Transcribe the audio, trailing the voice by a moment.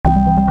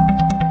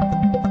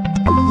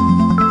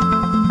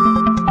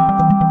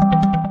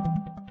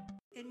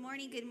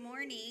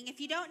morning. If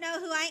you don't know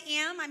who I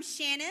am, I'm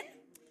Shannon.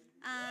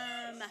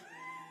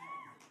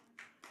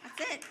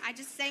 That's it. I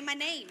just say my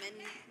name, and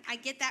I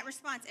get that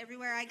response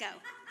everywhere I go.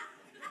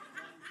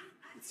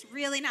 It's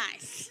really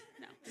nice.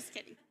 No, just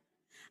kidding.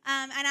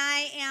 And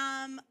I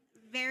am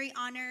very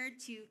honored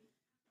to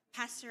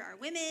pastor our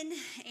women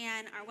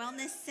and our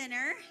wellness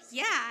center.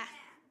 Yeah,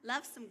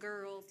 love some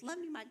girls. Love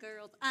me, my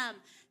girls.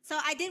 So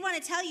I did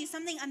want to tell you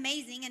something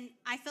amazing, and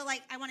I feel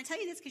like I want to tell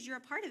you this because you're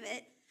a part of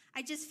it.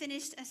 I just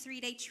finished a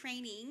 3-day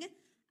training.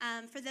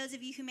 For those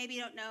of you who maybe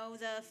don't know,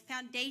 the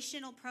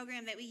foundational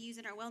program that we use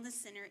in our wellness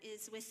center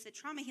is with the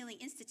Trauma Healing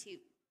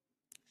Institute.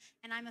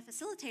 And I'm a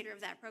facilitator of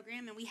that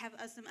program, and we have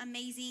some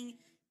amazing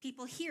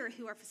people here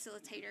who are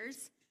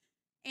facilitators.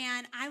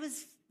 And I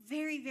was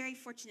very, very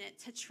fortunate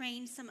to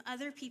train some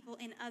other people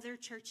in other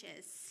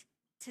churches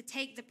to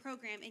take the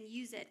program and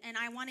use it. And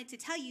I wanted to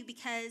tell you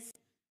because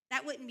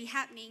that wouldn't be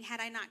happening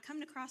had I not come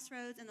to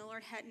Crossroads and the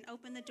Lord hadn't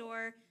opened the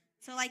door.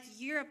 So,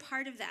 you're a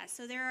part of that.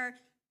 So there are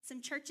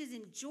some churches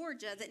in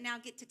Georgia that now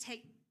get to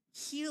take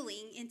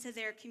healing into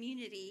their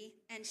community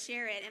and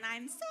share it. And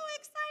I'm so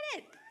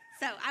excited.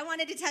 So I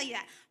wanted to tell you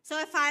that. So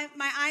if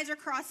my eyes are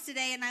crossed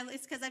today, and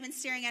it's because I've been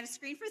staring at a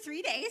screen for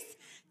 3 days.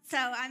 So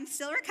I'm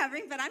still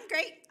recovering, but I'm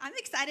great. I'm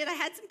excited. I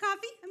had some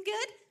coffee. I'm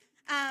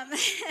good.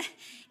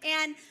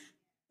 And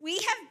we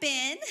have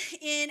been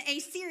in a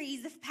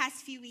series the past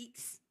few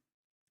weeks.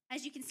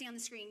 As you can see on the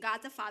screen,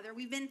 God the Father.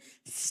 We've been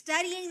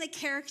studying the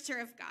character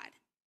of God.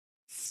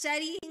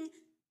 Studying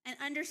and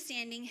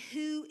understanding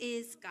who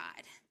is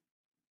God.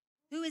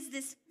 Who is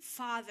this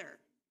Father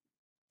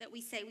that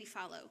we say we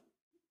follow?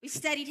 We've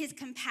studied his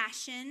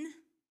compassion,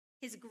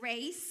 his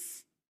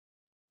grace,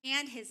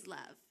 and his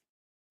love.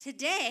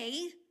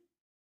 Today,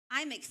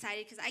 I'm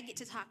excited because I get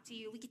to talk to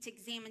you. We get to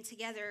examine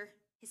together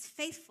his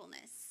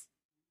faithfulness.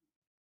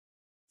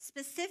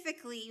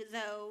 Specifically,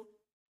 though,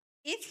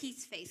 if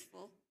he's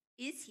faithful,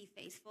 is he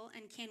faithful,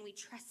 and can we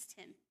trust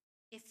him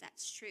if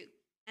that's true?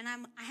 And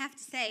I have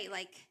to say,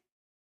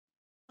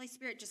 Holy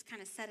Spirit just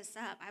kind of set us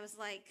up. I was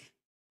like,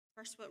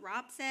 first what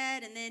Rob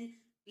said, and then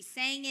we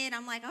sang it.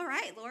 I'm like, all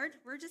right, Lord,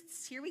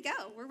 here we go.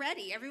 We're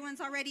ready. Everyone's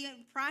already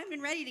primed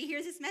and ready to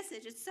hear this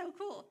message. It's so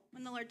cool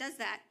when the Lord does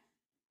that.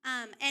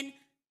 And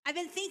I've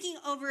been thinking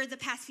over the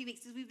past few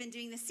weeks as we've been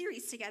doing this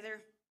series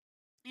together,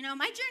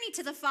 my journey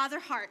to the Father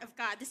heart of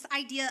God, this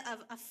idea of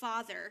a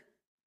father,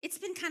 it's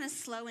been kind of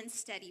slow and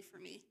steady for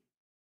me.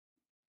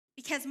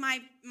 Because my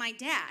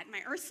dad,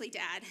 my earthly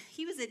dad,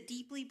 he was a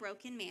deeply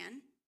broken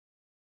man,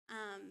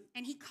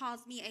 and he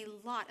caused me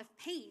a lot of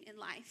pain in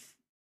life.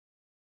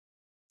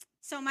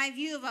 So my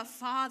view of a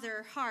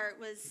father heart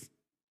was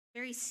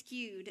very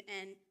skewed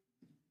and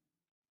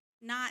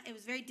it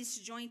was very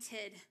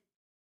disjointed.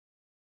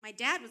 My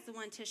dad was the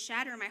one to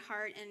shatter my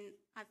heart, and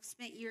I've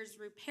spent years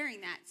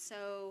repairing that,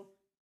 so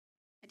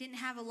I didn't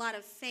have a lot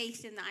of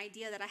faith in the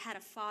idea that I had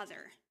a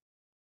father.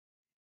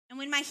 And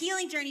when my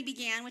healing journey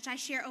began, which I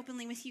share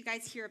openly with you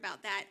guys here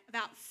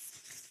about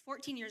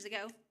 14 years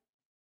ago,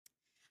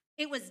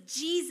 it was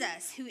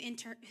Jesus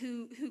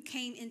who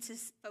came into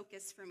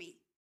focus for me.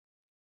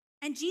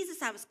 And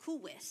Jesus I was cool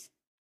with.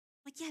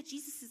 Yeah,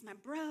 Jesus is my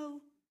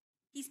bro.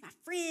 He's my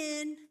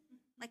friend.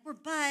 We're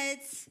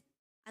buds.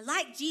 I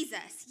like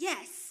Jesus,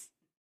 yes.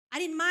 I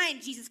didn't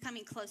mind Jesus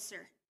coming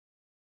closer.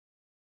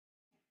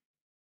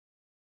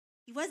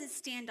 He wasn't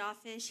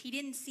standoffish. He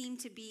didn't seem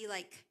to be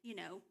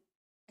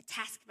a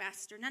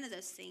taskmaster, none of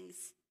those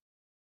things.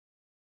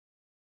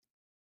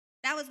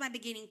 That was my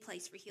beginning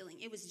place for healing.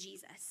 It was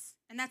Jesus.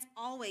 And that's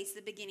always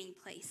the beginning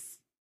place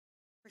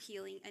for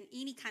healing. In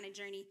any kind of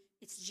journey,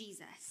 it's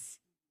Jesus.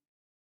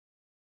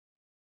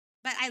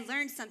 But I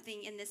learned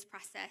something in this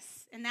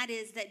process, and that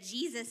is that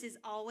Jesus is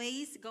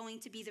always going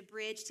to be the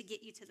bridge to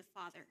get you to the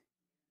Father.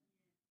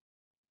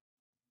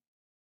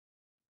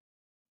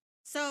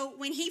 So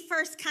when he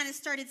first kind of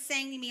started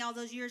saying to me all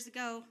those years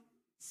ago,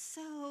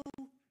 so,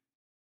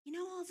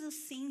 all those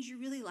things you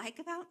really like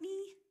about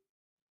me?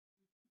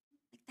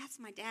 That's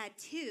my dad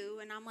too.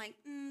 And I'm like,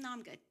 no,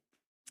 I'm good.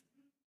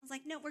 I was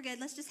like, no, we're good.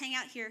 Let's just hang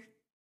out here.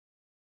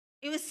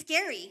 It was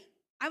scary.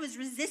 I was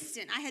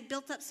resistant. I had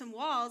built up some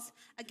walls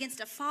against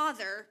a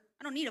father.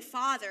 I don't need a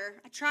father.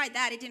 I tried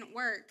that. It didn't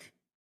work.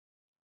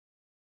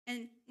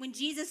 And when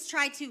Jesus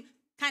tried to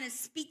kind of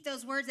speak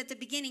those words at the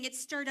beginning, it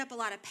stirred up a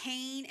lot of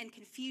pain and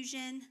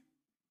confusion.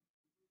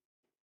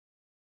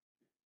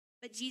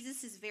 But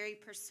Jesus is very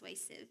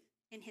persuasive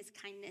in his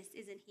kindness,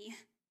 isn't he?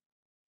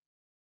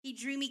 He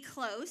drew me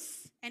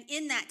close, and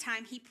in that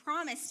time, he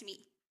promised me,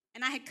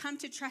 and I had come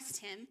to trust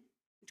him,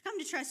 come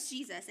to trust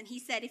Jesus, and he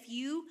said, if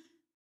you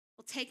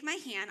will take my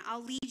hand,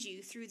 I'll lead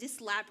you through this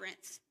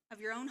labyrinth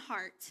of your own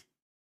heart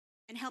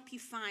and help you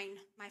find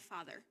my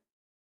Father.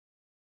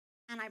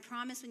 And I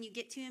promise when you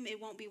get to him,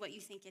 it won't be what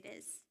you think it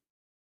is.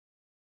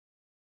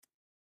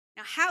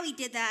 Now, how he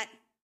did that,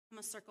 I'm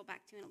going to circle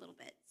back to in a little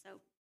bit. So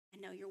I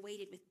know you're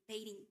weighted with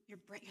baiting your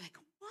brain. You're like,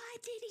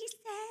 what did he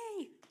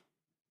say?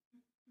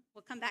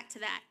 We'll come back to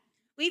that.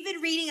 We've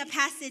been reading a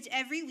passage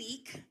every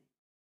week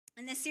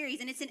in this series,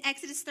 and it's in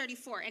Exodus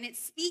 34, and it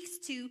speaks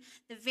to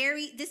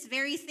this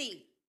very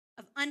thing.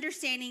 of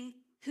understanding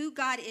who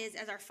God is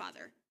as our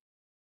Father.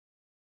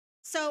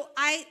 So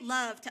I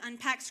love to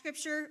unpack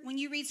Scripture. When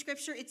you read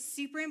Scripture, it's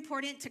super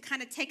important to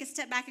kind of take a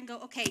step back and go,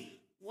 okay,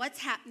 what's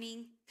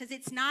happening? Because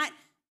it's not,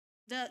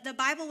 the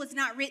Bible was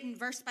not written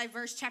verse by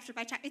verse, chapter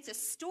by chapter. It's a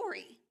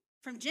story.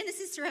 From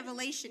Genesis to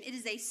Revelation, it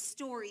is a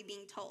story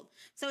being told.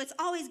 So it's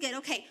always good.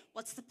 Okay,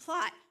 what's the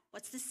plot?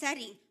 What's the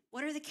setting?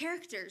 What are the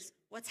characters?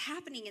 What's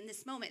happening in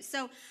this moment?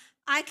 So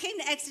I came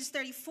to Exodus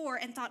 34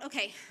 and thought,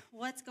 okay,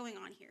 what's going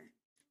on here?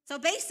 So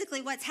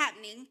basically what's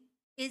happening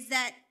is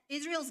that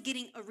Israel's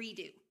getting a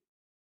redo.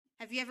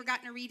 Have you ever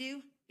gotten a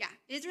redo? Yeah,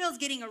 Israel's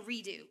getting a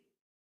redo.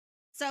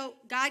 So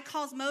God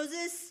calls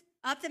Moses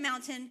up the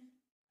mountain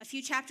a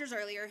few chapters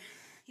earlier.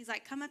 He's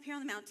like, come up here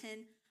on the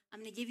mountain. I'm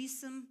going to give you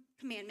some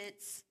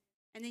commandments,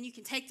 and then you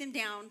can take them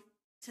down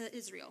to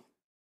Israel.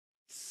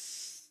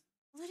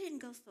 Well, it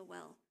didn't go so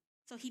well.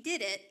 So he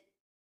did it,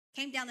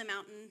 came down the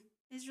mountain.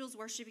 Israel's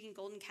worshiping a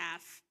golden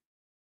calf.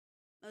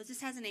 Moses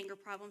has an anger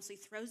problem, so he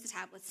throws the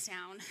tablets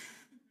down.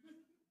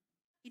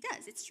 He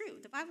does. It's true.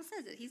 The Bible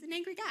says it. He's an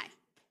angry guy.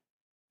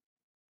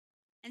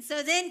 And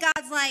so then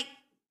God's like,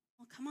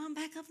 well, come on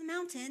back up the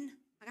mountain.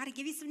 I got to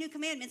give you some new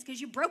commandments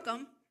because you broke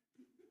them.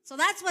 So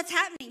that's what's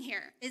happening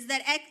here, is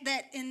that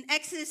in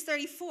Exodus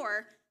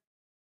 34,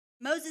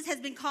 Moses has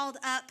been called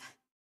up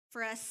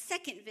for a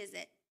second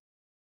visit.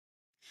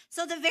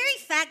 So the very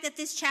fact that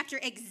this chapter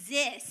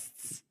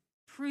exists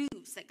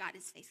proves that God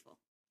is faithful.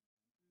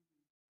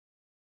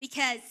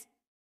 Because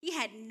he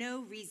had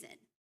no reason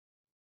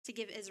to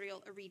give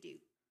Israel a redo.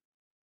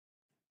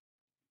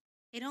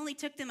 It only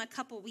took them a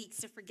couple weeks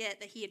to forget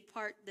that he had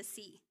parted the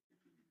sea,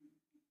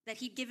 that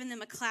he'd given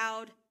them a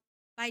cloud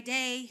by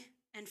day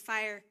and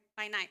fire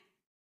by night.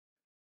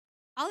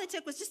 All it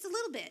took was just a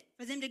little bit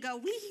for them to go,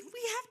 we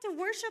have to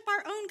worship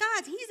our own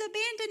gods. He's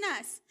abandoned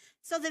us.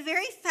 So the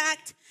very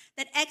fact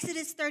that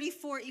Exodus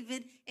 34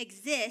 even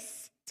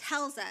exists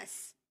tells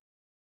us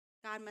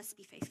God must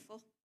be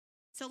faithful.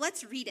 So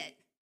let's read it.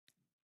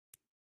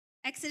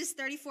 Exodus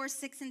 34,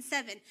 6 and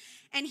 7.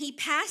 And he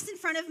passed in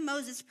front of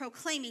Moses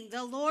proclaiming,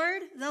 the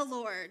Lord,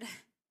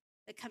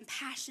 the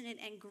compassionate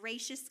and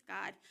gracious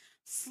God,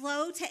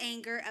 slow to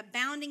anger,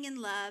 abounding in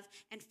love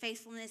and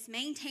faithfulness,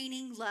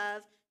 maintaining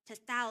love to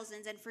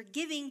thousands, and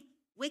forgiving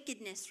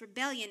wickedness,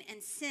 rebellion,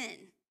 and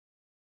sin.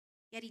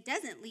 Yet he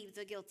doesn't leave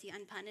the guilty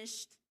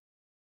unpunished.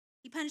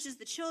 He punishes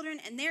the children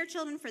and their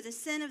children for the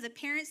sin of the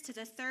parents to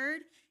the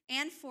third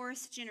and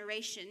fourth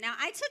generation. Now,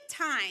 I took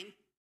time,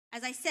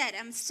 as I said,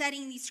 I'm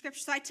studying these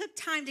scriptures, so I took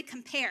time to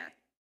compare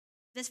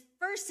this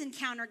first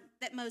encounter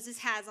that Moses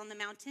has on the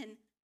mountain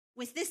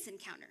with this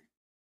encounter.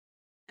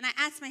 And I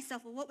asked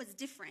myself, well, what was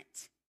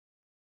different?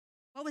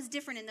 What was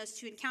different in those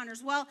two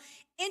encounters? Well,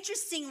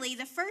 interestingly,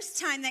 the first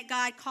time that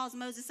God calls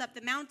Moses up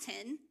the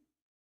mountain,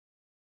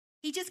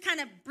 he just kind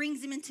of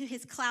brings him into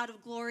his cloud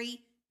of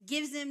glory,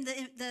 gives him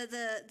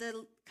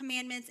the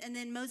commandments, and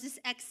then Moses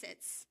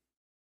exits.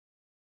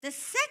 The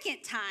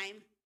second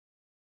time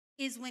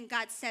is when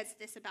God says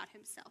this about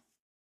himself.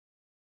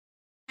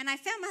 And I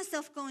found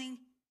myself going,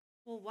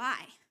 well, why?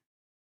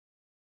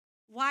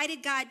 Why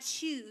did God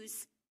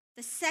choose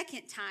the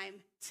second time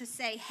to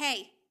say,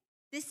 hey,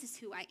 this is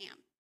who I am?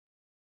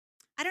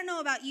 I don't know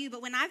about you,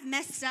 but when I've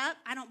messed up,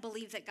 I don't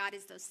believe that God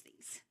is those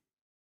things.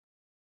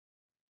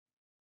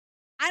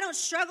 I don't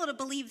struggle to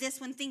believe this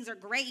when things are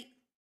great.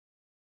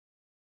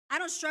 I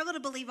don't struggle to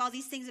believe all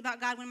these things about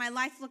God when my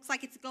life looks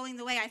like it's going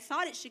the way I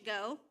thought it should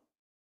go.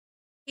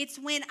 It's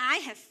when I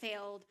have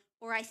failed,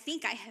 or I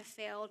think I have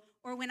failed,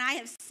 or when I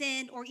have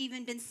sinned or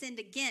even been sinned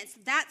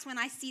against. That's when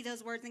I see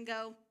those words and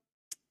go,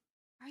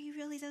 are you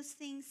really those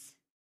things?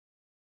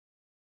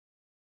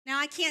 Now,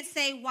 I can't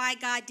say why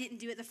God didn't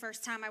do it the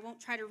first time. I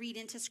won't try to read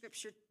into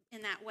scripture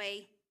in that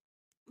way.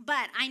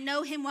 But I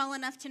know him well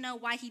enough to know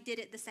why he did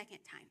it the second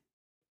time.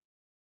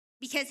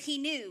 Because he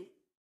knew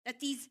that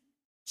these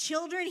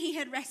children he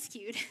had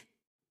rescued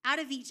out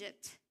of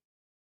Egypt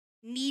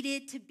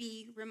needed to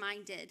be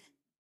reminded,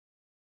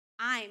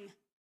 I'm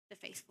the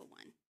faithful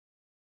one.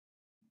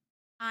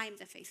 I'm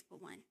the faithful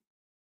one.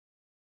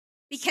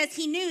 Because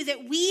he knew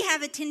that we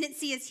have a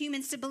tendency as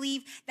humans to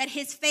believe that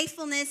his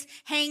faithfulness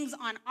hangs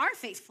on our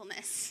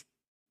faithfulness.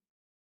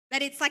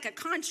 That it's like a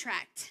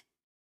contract.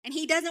 And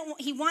he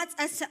wants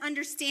us to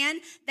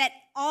understand that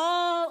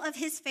all of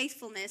his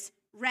faithfulness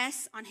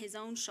rests on his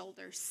own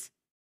shoulders.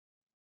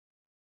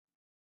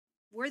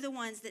 We're the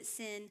ones that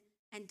sin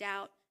and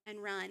doubt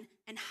and run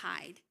and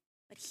hide,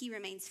 but he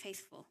remains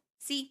faithful.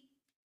 See,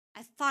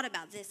 I thought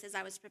about this as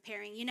I was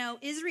preparing. You know,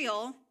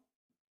 Israel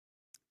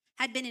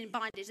had been in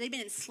bondage. They've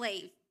been in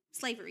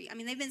slavery. I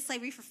mean, they've been in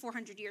slavery for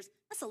 400 years.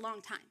 That's a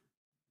long time,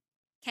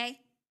 okay?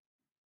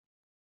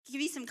 To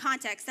give you some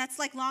context, that's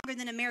like longer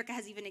than America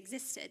has even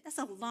existed. That's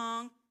a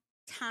long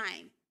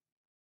time.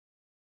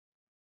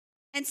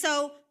 And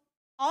so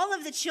all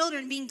of the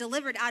children being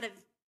delivered out of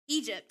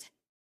Egypt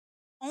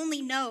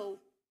only know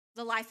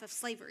the life of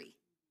slavery.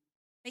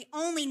 They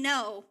only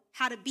know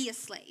how to be a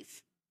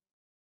slave.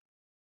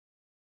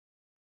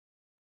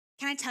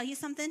 Can I tell you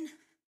something?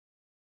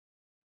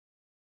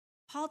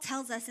 Paul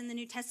tells us in the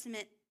New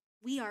Testament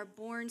we are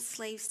born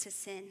slaves to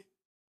sin.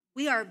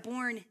 We are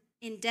born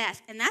in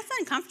death, and that's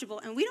uncomfortable,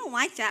 and we don't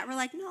like that. We're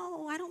like,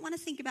 no, I don't want to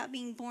think about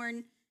being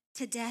born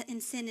to death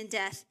in sin and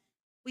death.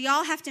 We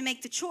all have to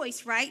make the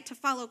choice, right, to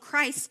follow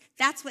Christ.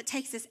 That's what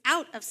takes us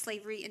out of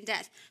slavery and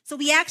death. So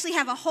we actually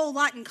have a whole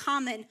lot in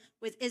common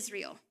with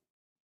Israel.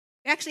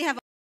 We actually have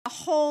a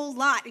whole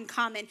lot in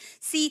common.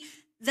 See,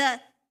 the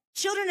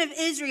children of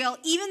Israel,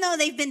 even though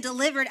they've been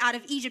delivered out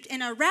of Egypt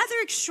in a rather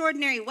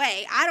extraordinary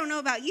way, I don't know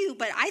about you,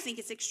 but I think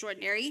it's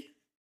extraordinary,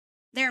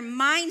 their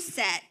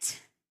mindset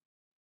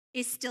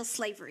is still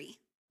slavery.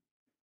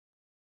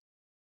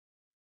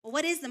 Well,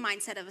 what is the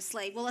mindset of a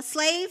slave? Well, a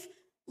slave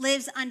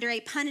lives under a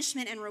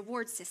punishment and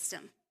reward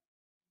system.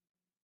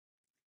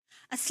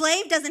 A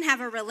slave doesn't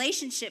have a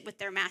relationship with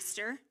their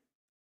master.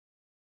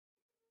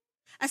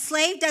 A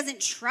slave doesn't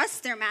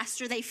trust their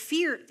master. They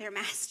fear their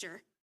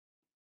master.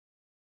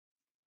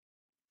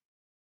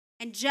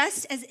 And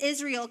just as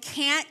Israel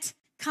can't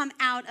come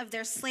out of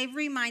their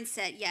slavery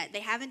mindset yet, they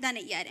haven't done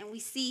it yet, and we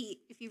see,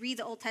 if you read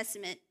the Old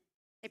Testament,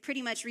 they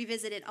pretty much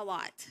revisit it a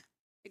lot.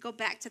 They go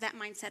back to that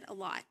mindset a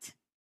lot.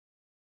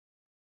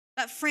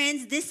 But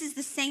friends, this is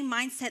the same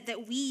mindset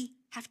that we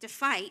have to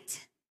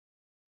fight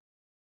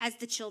as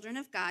the children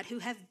of God who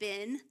have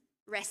been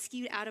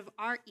rescued out of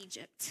our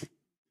Egypt.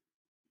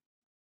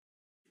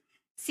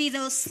 See,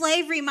 the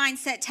slavery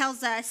mindset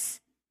tells us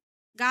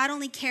God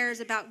only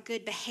cares about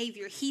good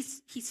behavior.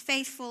 He's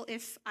faithful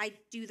if I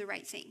do the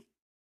right thing.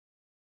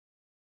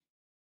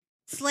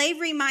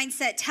 Slavery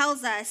mindset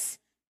tells us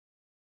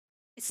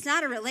it's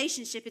not a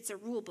relationship, it's a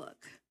rule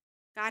book.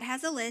 God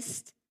has a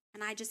list,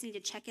 and I just need to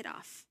check it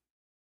off.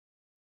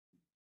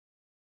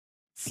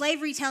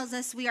 Slavery tells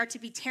us we are to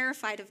be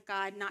terrified of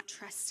God, not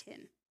trust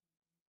him.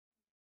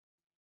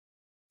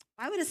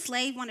 Why would a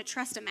slave want to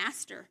trust a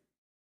master?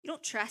 You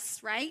don't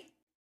trust, right?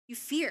 You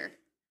fear.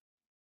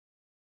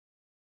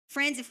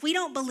 Friends, if we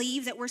don't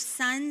believe that we're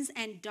sons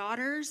and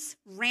daughters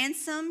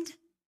ransomed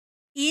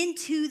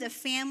into the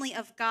family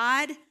of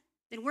God,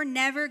 then we're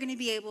never going to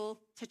be able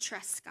to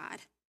trust God.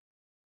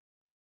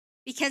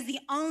 Because the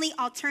only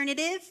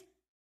alternative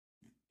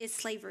is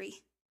slavery.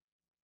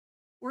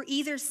 We're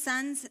either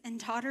sons and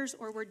daughters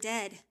or we're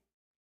dead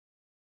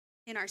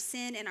in our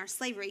sin and our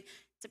slavery.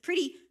 It's a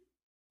pretty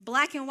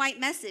black and white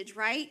message,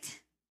 right?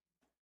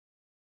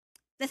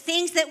 The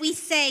things that we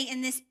say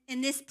in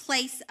this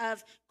place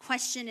of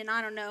question, and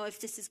I don't know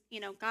if this is,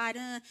 God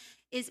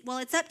is, well,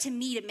 it's up to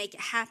me to make it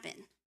happen.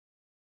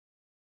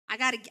 I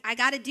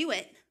gotta do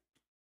it.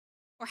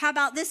 Or how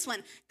about this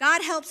one?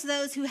 God helps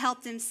those who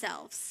help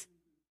themselves.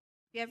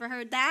 You ever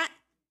heard that?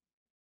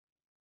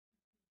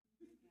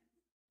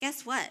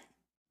 Guess what?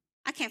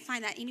 I can't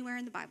find that anywhere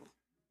in the Bible.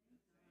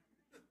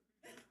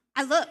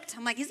 I looked.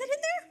 I'm like, is it in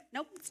there?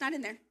 Nope, it's not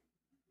in there.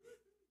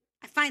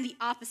 I find the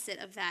opposite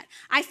of that.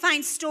 I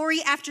find story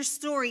after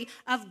story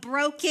of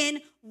broken,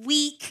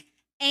 weak,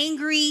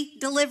 angry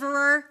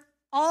deliverer,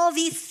 all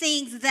these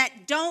things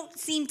that don't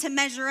seem to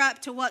measure up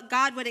to what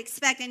God would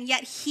expect, and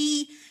yet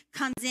he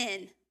comes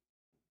in.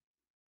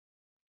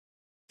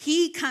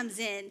 He comes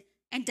in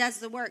and does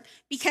the work.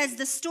 Because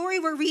the story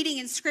we're reading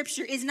in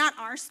Scripture is not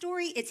our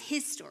story, it's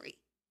his story.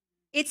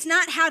 It's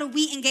not how do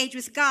we engage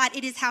with God,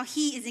 it is how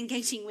he is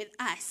engaging with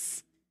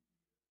us.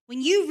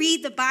 When you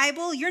read the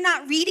Bible, you're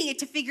not reading it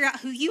to figure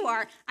out who you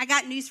are. I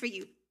got news for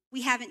you.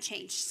 We haven't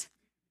changed.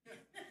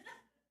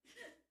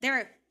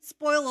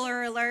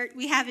 Spoiler alert,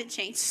 we haven't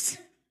changed.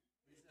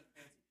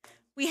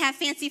 We have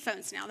fancy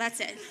phones now,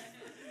 that's it.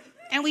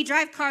 And we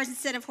drive cars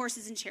instead of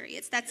horses and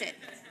chariots, that's it.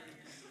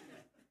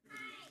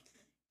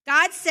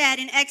 God said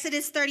in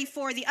Exodus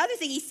 34, the other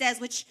thing he says,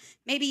 which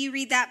maybe you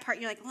read that part,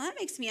 you're like, well, that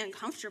makes me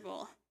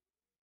uncomfortable.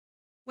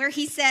 Where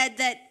he said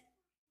that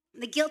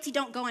the guilty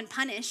don't go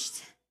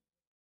unpunished.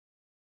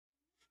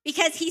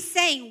 Because he's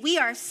saying we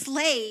are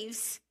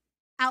slaves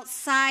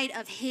outside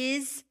of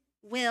his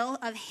will,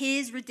 of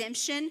his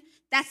redemption.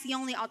 That's the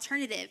only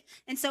alternative.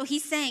 And so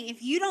he's saying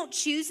if you don't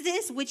choose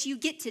this, which you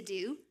get to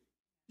do,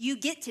 you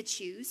get to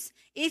choose.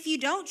 If you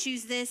don't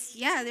choose this,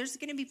 there's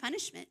going to be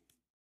punishment.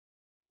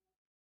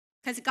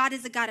 Because God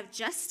is a God of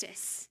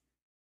justice.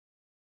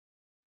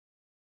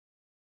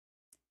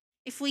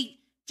 If we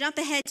jump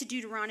ahead to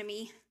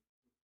Deuteronomy,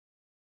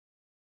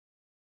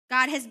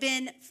 God has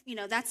been,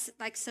 that's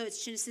like, so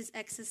it's Genesis,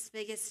 Exodus,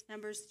 Leviticus,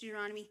 Numbers,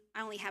 Deuteronomy.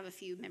 I only have a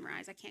few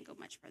memorized. I can't go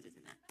much further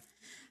than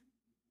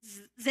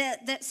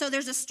that. So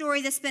there's a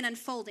story that's been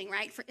unfolding,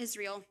 right, for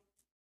Israel.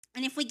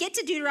 And if we get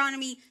to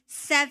Deuteronomy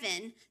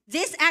 7,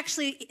 this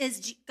actually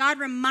is God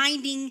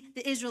reminding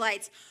the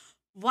Israelites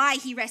why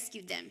he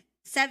rescued them.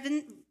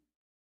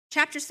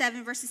 Chapter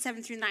 7, verses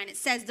 7 through 9, it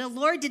says, the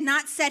Lord did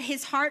not set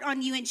his heart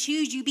on you and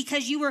choose you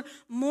because you were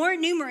more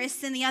numerous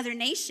than the other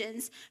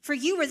nations, for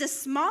you were the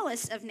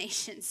smallest of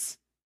nations.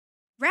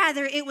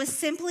 Rather, it was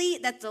simply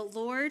that the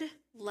Lord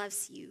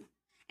loves you,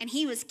 and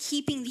he was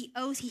keeping the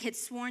oath he had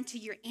sworn to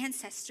your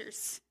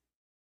ancestors.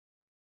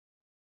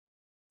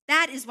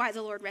 That is why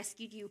the Lord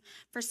rescued you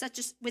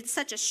with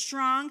such a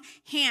strong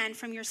hand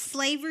from your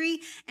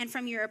slavery and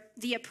from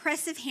the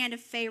oppressive hand of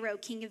Pharaoh,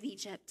 king of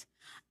Egypt.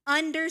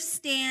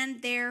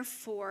 Understand,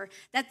 therefore,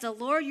 that the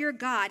Lord your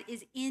God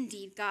is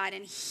indeed God,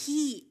 and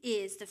he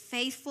is the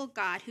faithful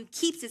God who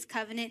keeps his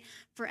covenant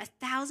for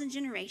 1,000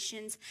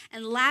 generations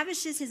and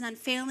lavishes his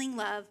unfailing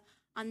love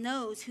on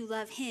those who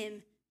love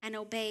him and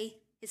obey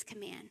his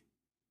command.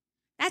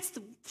 That's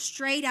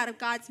straight out of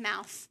God's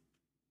mouth.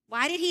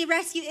 Why did he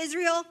rescue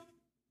Israel?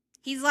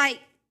 He's like,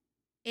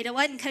 it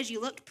wasn't because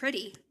you looked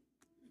pretty.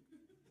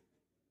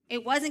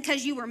 It wasn't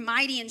because you were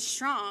mighty and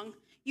strong.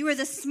 You were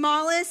the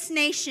smallest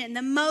nation,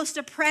 the most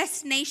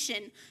oppressed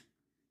nation.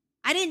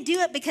 I didn't do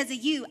it because of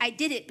you. I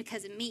did it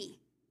because of me.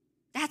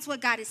 That's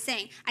what God is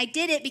saying. I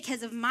did it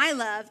because of my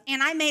love,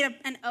 and I made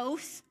an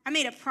oath. I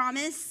made a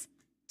promise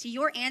to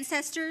your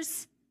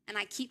ancestors, and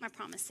I keep my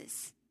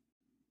promises.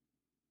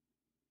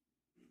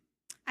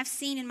 I've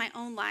seen in my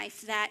own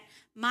life that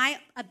my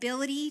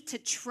ability to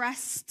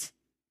trust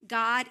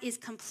God is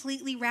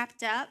completely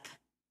wrapped up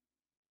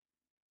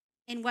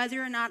in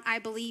whether or not I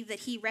believe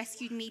that he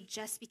rescued me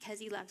just because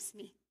he loves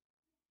me.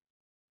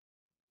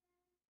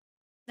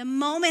 The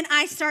moment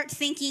I start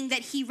thinking that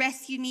he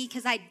rescued me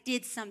because I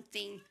did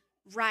something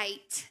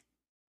right,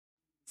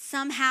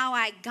 somehow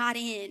I got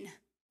in,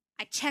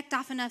 I checked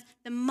off enough,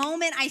 the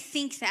moment I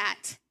think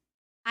that,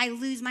 I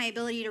lose my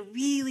ability to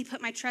really put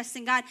my trust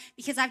in God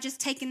because I've just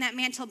taken that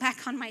mantle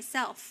back on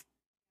myself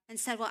and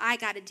said, well, I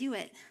got to do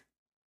it.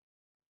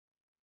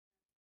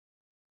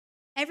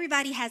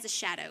 Everybody has a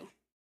shadow.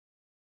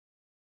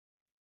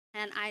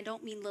 And I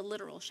don't mean the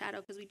literal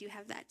shadow because we do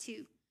have that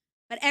too.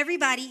 But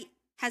everybody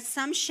has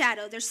some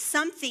shadow. There's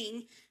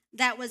something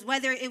that was,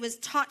 whether it was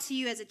taught to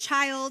you as a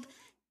child,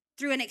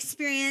 through an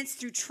experience,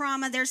 through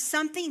trauma, there's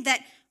something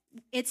that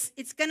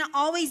it's going to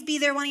always be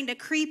there wanting to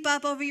creep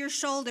up over your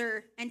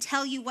shoulder and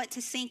tell you what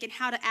to think and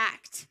how to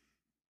act.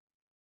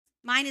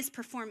 Mine is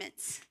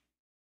performance.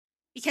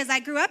 Because I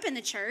grew up in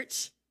the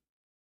church,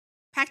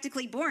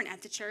 practically born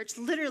at the church,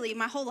 literally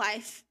my whole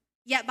life.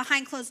 Yet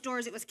behind closed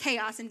doors, it was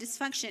chaos and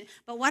dysfunction.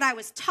 But what I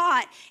was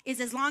taught is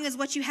as long as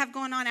what you have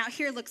going on out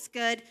here looks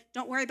good,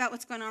 don't worry about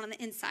what's going on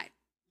the inside.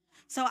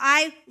 So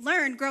I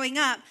learned growing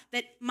up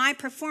that my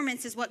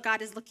performance is what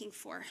God is looking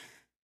for.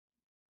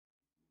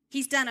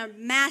 He's done a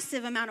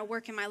massive amount of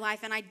work in my life,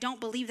 and I don't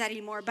believe that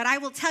anymore. But I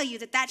will tell you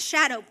that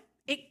shadow,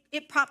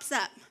 it props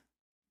up.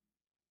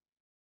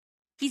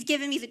 He's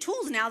given me the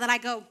tools now that I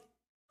go,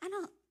 I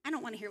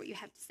don't want to hear what you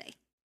have to say.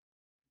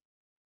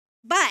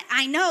 But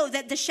I know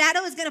that the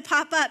shadow is going to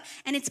pop up,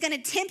 and it's going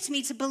to tempt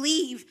me to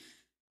believe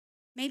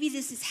maybe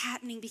this is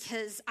happening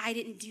because I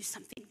didn't do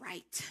something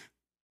right.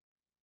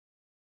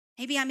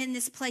 Maybe I'm in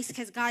this place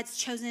because God's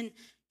chosen,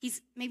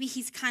 maybe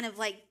he's kind of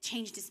like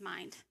changed his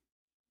mind.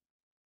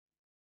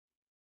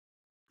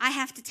 I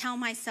have to tell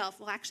myself,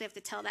 well, actually I have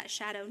to tell that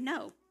shadow,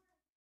 no,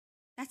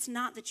 that's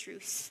not the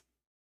truth.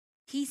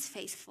 He's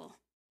faithful.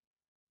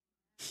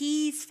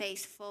 He's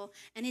faithful,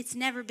 and it's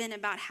never been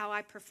about how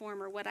I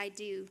perform or what I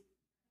do.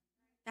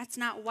 That's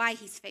not why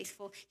he's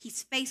faithful.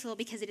 He's faithful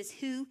because it is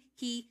who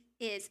he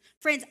is.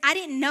 Friends, I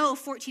didn't know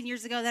 14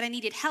 years ago that I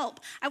needed help.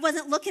 I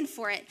wasn't looking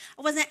for it.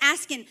 I wasn't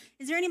asking,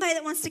 is there anybody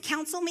that wants to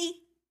counsel me?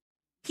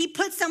 He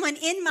put someone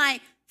in my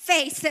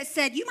face that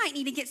said, you might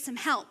need to get some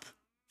help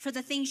for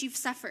the things you've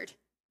suffered.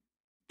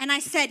 And I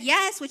said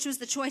yes, which was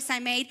the choice I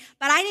made,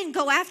 but I didn't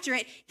go after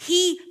it.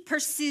 He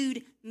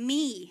pursued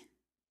me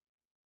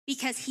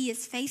because he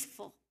is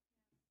faithful.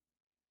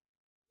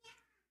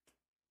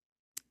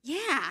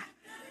 Yeah.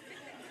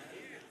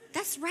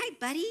 That's right,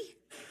 buddy.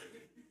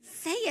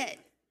 Say it.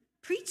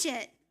 Preach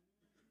it.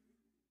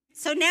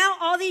 So now,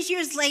 all these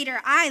years later,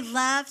 I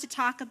love to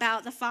talk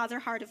about the Father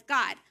heart of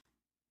God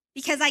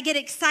because I get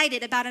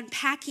excited about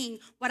unpacking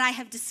what I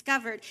have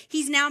discovered.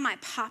 He's now my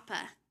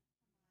Papa.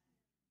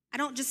 I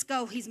don't just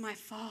go, he's my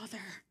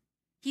Father.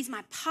 He's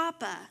my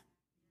Papa.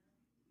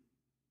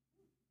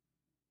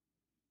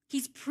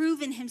 He's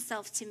proven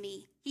himself to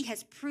me. He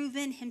has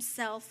proven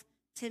himself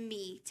to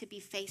me to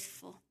be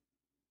faithful.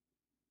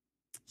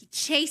 He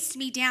chased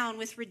me down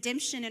with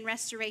redemption and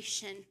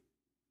restoration.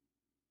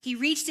 He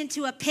reached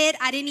into a pit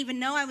I didn't even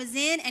know I was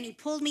in, and he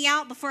pulled me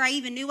out before I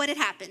even knew what had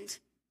happened.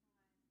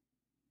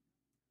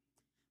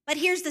 But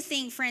here's the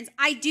thing, friends.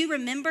 I do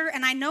remember,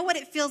 and I know what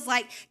it feels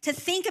like to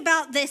think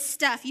about this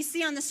stuff. You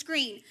see on the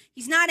screen,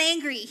 he's not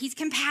angry. He's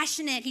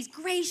compassionate. He's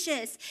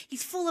gracious.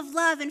 He's full of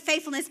love and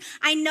faithfulness.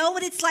 I know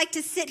what it's like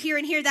to sit here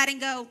and hear that and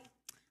go,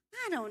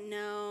 I don't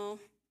know.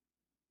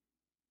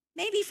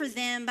 Maybe for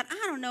them, but I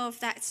don't know if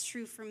that's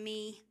true for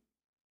me.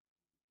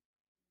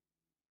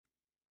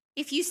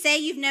 If you say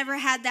you've never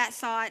had that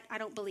thought, I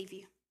don't believe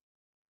you.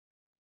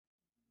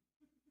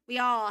 We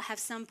all have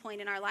some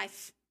point in our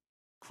life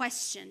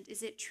questioned,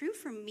 is it true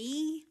for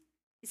me?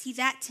 Is he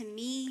that to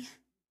me?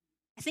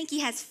 I think he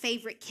has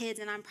favorite kids,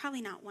 and I'm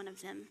probably not one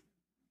of them.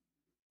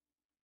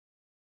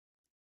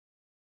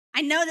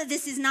 I know that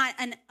this is not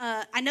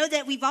I know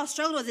that we've all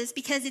struggled with this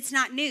because it's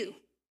not new.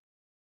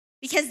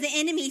 Because the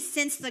enemy,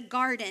 since the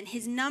garden,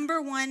 his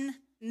number one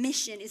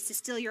mission is to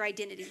steal your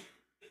identity.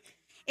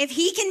 If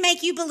he can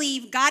make you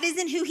believe God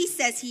isn't who he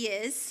says he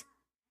is,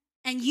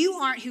 and you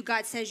aren't who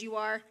God says you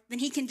are, then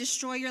he can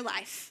destroy your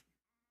life.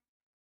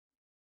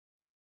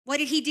 What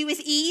did he do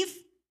with Eve?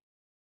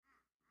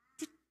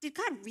 Did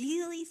God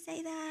really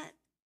say that?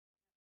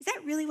 Is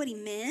that really what he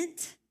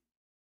meant?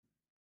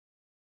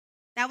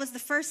 That was the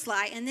first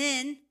lie. And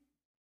then,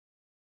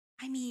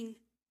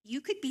 you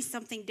could be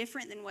something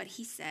different than what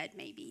he said,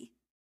 maybe.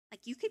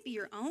 Like you could be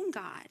your own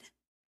God.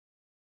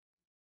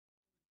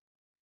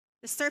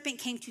 The serpent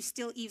came to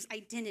steal Eve's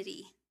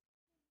identity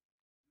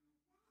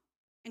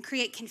and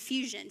create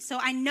confusion. So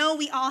I know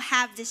we all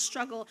have this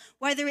struggle,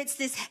 whether it's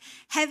this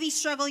heavy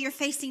struggle you're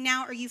facing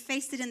now or you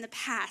faced it in the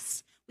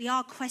past. We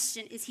all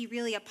question, is he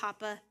really a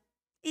papa?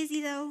 Is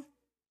he though?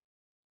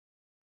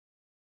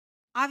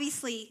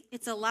 Obviously,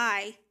 it's a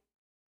lie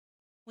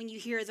when you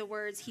hear the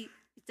words, it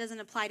doesn't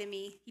apply to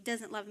me. He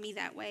doesn't love me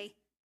that way.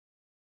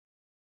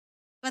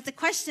 But the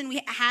question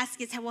we ask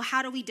is, well,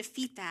 how do we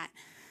defeat that?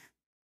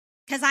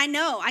 Because I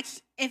know,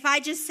 if I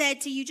just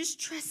said to you, just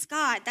trust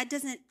God, that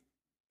doesn't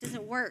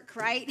work,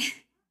 right?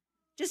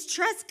 Just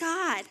trust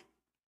God.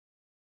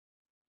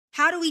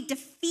 How do we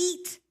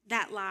defeat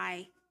that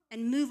lie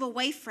and move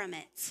away from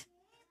it?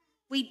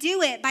 We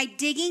do it by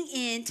digging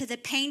into the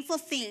painful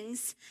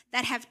things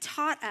that have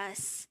taught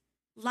us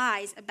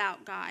lies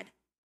about God.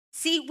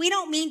 See, we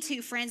don't mean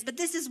to, friends, but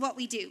this is what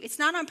we do. It's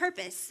not on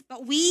purpose,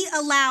 but we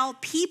allow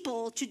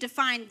people to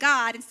define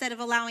God instead of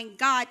allowing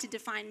God to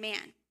define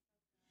man.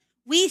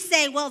 We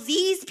say, well,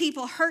 these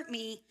people hurt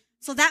me,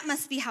 so that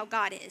must be how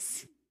God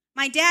is.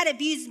 My dad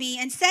abused me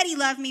and said he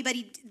loved me,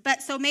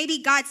 but so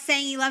maybe God's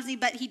saying he loves me,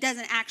 but he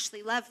doesn't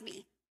actually love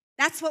me.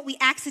 That's what we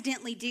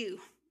accidentally do,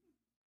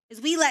 is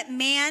we let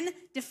man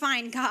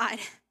define God.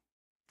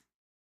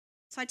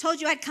 So I told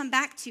you I'd come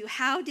back to,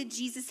 how did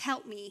Jesus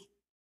help me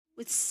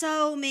with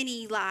so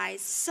many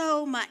lies,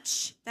 so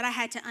much that I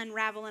had to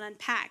unravel and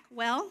unpack?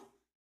 Well,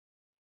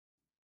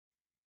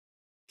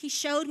 he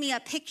showed me a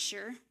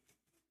picture,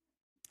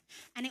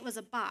 and it was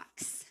a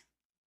box.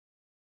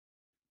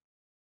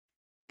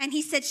 And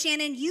he said,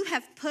 Shannon, you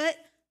have put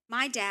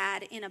my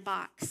dad in a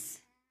box.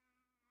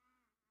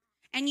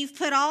 And you've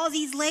put all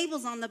these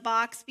labels on the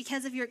box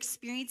because of your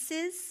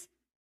experiences.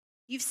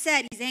 You've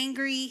said he's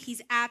angry,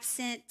 he's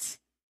absent,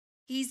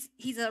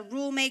 he's a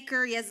rule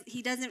maker,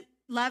 he doesn't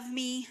love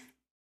me,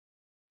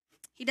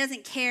 he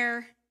doesn't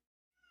care,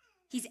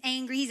 he's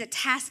angry, he's a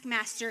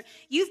taskmaster.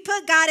 You've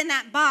put God in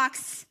that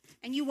box,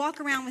 and you walk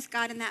around with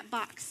God in that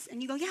box.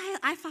 And you go, yeah,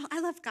 I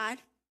love God.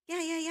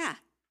 Yeah.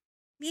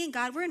 Me and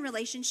God, we're in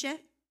relationship.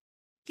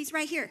 He's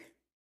right here.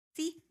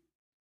 See?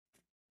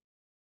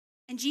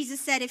 And Jesus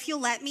said, if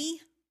you'll let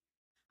me,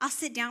 I'll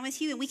sit down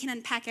with you and we can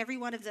unpack every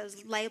one of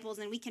those labels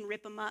and we can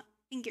rip them up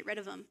and get rid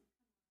of them.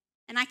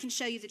 And I can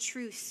show you the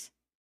truth.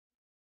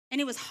 And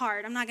it was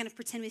hard. I'm not going to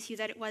pretend with you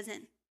that it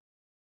wasn't.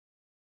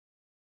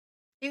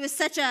 It was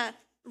such a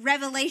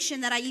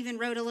revelation that I even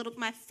wrote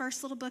my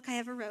first little book I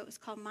ever wrote was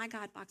called My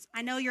God Box.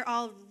 I know you're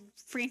all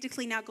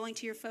frantically now going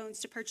to your phones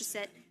to purchase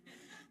it.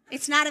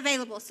 It's not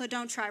available, so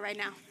don't try right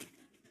now.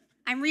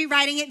 I'm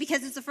rewriting it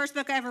because it's the first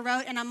book I ever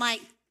wrote, and I'm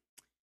like,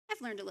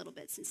 I've learned a little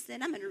bit since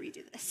then. I'm going to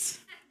redo this.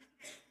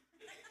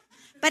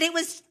 But it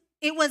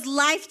was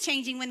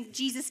life-changing when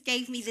Jesus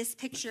gave me this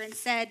picture and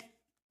said,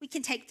 we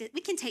can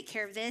take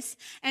care of this.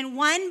 And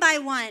one by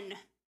one,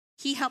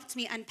 he helped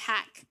me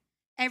unpack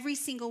every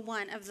single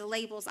one of the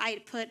labels I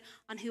had put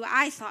on who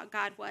I thought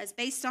God was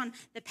based on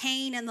the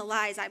pain and the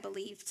lies I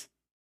believed.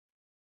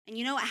 And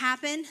you know what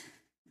happened?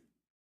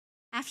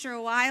 After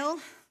a while,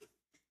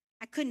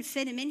 I couldn't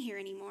fit him in here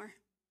anymore.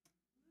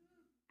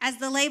 As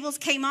the labels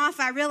came off,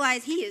 I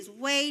realized he is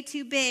way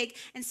too big.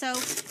 And so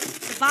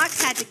the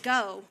box had to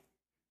go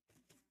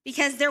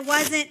because there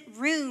wasn't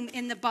room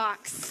in the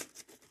box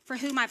for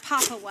who my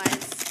papa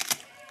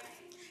was.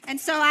 And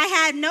so I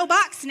had no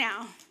box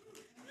now.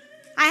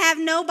 I have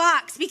no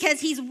box because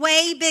he's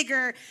way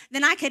bigger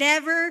than I could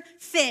ever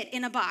fit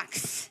in a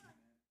box.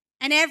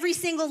 And every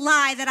single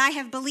lie that I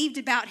have believed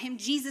about him,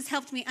 Jesus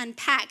helped me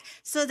unpack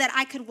so that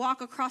I could walk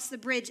across the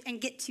bridge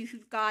and get to who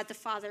God the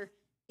Father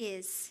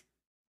is.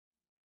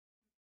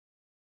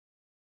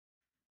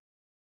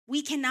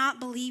 We cannot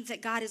believe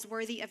that God is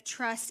worthy of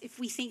trust if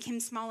we think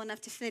him small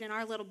enough to fit in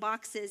our little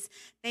boxes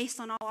based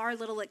on all our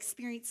little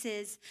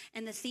experiences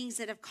and the things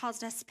that have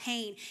caused us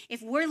pain.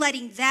 If we're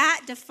letting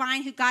that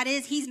define who God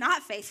is, he's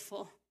not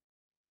faithful.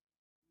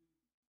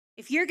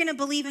 If you're going to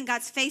believe in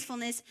God's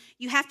faithfulness,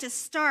 you have to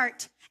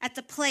start at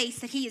the place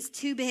that he is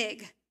too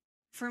big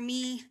for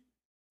me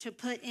to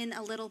put in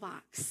a little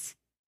box.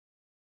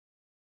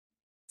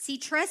 See,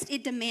 trust,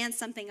 it demands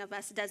something of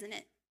us, doesn't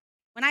it?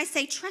 When I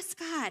say trust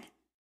God,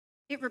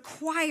 it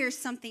requires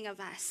something of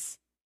us.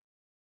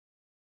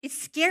 It's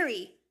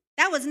scary.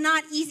 That was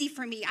not easy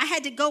for me. I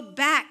had to go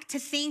back to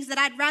things that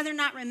I'd rather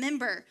not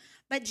remember.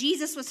 But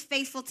Jesus was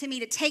faithful to me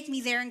to take me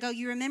there and go,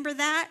 you remember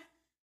that?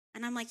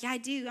 And I'm like, yeah, I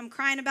do. I'm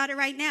crying about it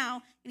right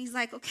now. And he's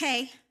like,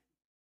 okay,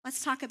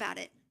 let's talk about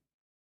it.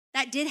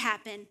 That did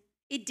happen.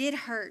 It did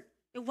hurt.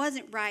 It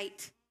wasn't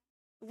right.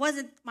 It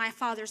wasn't my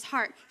Father's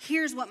heart.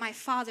 Here's what my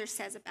Father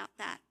says about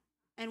that.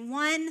 And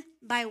one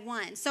by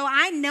one. So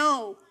I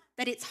know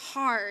that it's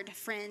hard,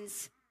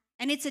 friends.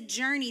 And it's a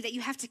journey that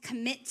you have to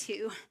commit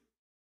to.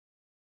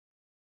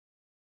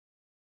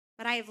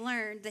 but I have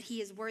learned that he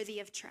is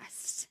worthy of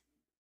trust.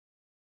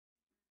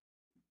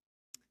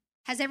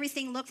 Has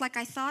everything looked like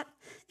I thought?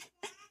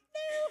 No,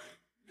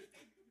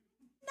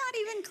 not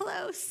even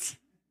close.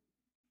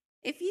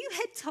 If you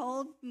had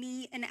told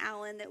me and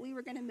Alan that we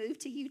were going to move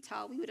to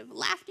Utah, we would have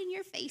laughed in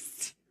your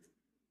face.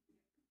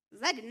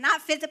 That did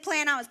not fit the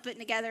plan I was putting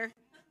together,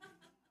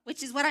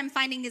 which is what I'm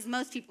finding is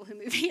most people who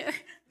move here.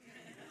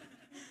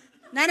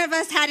 None of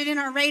us had it in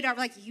our radar. We're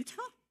like,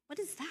 Utah? What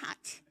is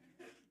that?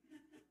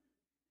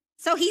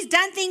 So he's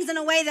done things in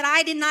a way that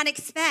I did not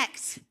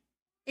expect.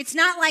 It's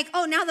not like,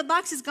 oh, now the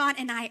box is gone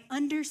and I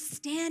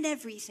understand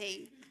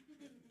everything.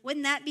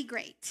 Wouldn't that be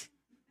great?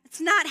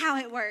 It's not how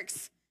it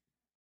works.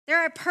 There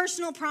are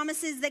personal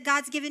promises that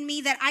God's given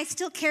me that I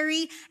still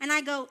carry, and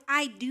I go,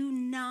 I do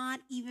not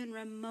even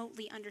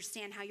remotely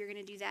understand how you're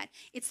going to do that.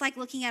 It's like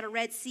looking at a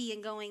Red Sea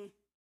and going,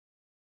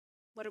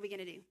 what are we going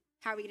to do?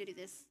 How are we going to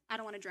do this? I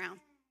don't want to drown.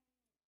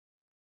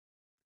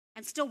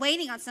 I'm still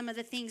waiting on some of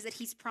the things that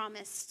he's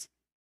promised.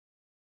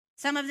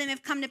 Some of them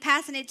have come to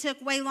pass, and it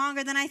took way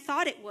longer than I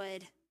thought it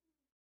would.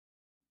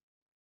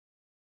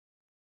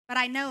 But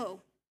I know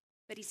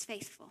that he's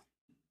faithful.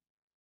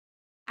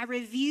 I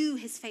review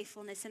his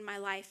faithfulness in my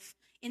life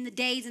in the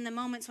days and the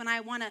moments when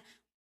I want to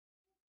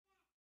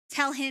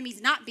tell him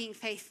he's not being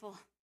faithful.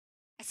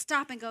 I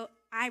stop and go,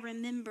 I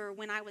remember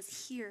when I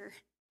was here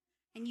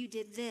and you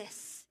did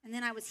this. And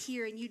then I was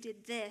here and you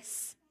did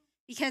this.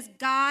 Because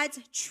God's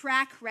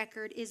track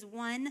record is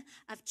one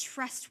of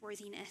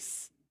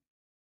trustworthiness.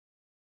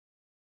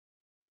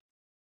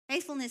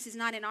 Faithfulness is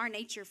not in our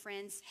nature,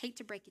 friends. Hate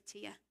to break it to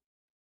you.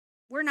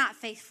 We're not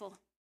faithful.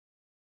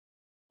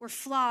 We're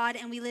flawed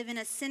and we live in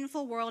a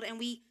sinful world and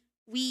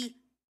we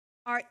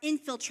are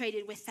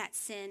infiltrated with that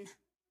sin.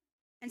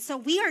 And so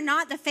we are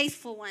not the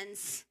faithful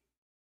ones.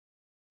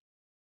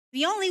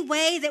 The only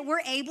way that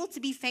we're able to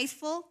be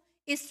faithful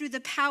is through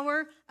the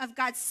power of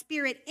God's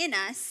Spirit in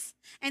us.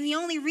 And the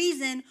only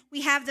reason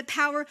we have the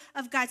power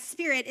of God's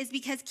Spirit is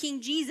because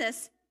King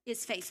Jesus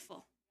is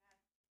faithful.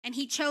 And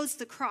he chose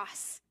the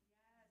cross.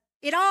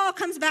 It all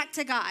comes back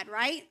to God,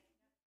 right?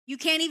 You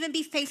can't even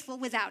be faithful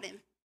without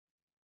him.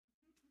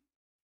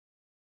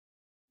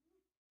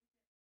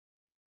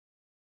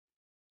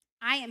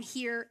 I am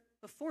here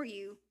before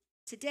you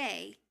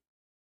today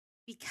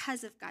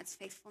because of God's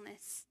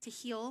faithfulness to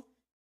heal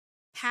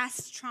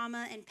past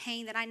trauma and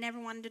pain that I never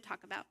wanted to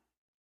talk about.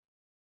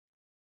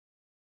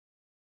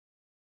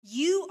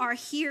 You are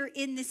here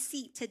in this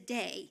seat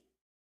today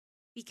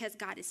because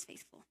God is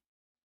faithful.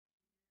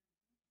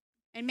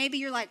 And maybe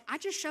you're like, I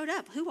just showed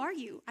up. Who are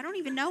you? I don't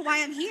even know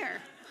why I'm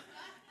here.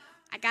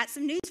 I got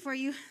some news for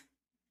you.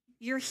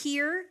 You're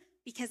here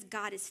because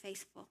God is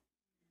faithful.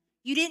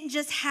 You didn't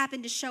just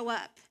happen to show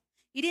up.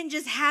 You didn't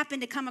just happen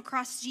to come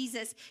across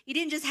Jesus. You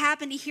didn't just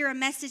happen to hear a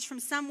message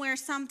from somewhere,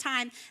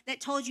 sometime that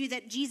told you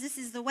that Jesus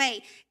is the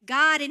way.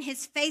 God in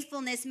his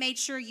faithfulness made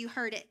sure you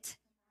heard it.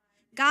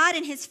 God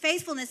in his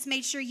faithfulness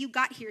made sure you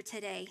got here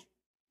today.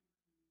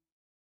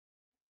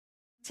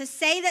 To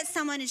say that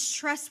someone is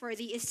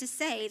trustworthy is to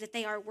say that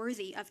they are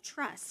worthy of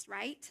trust,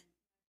 right?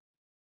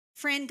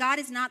 Friend, God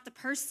is not the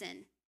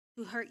person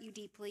who hurt you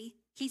deeply.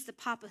 He's the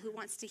papa who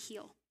wants to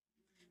heal.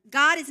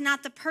 God is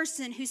not the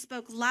person who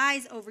spoke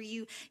lies over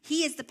you.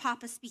 He is the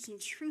papa speaking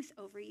truth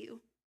over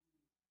you.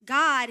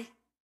 God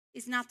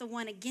is not the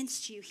one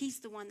against you.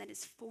 He's the one that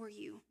is for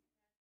you.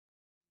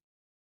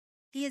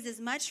 He is as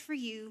much for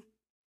you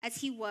as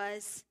he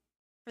was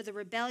for the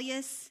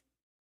rebellious,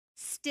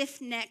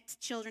 stiff-necked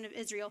children of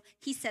Israel.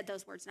 He said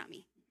those words, not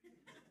me.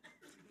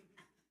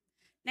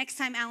 Next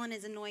time Alan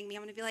is annoying me,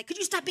 I'm going to be like, could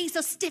you stop being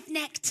so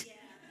stiff-necked?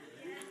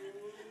 Yeah.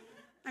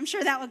 I'm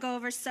sure that will go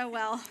over so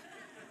well.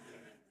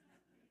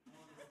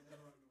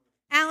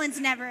 Alan's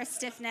never a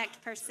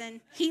stiff-necked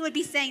person. He would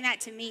be saying that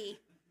to me.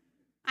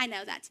 I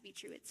know that to be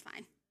true. It's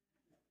fine.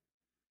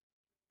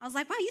 I was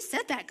like, wow, you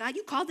said that, God.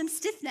 You called them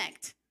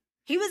stiff-necked.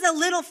 He was a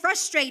little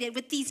frustrated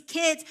with these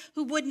kids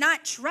who would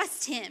not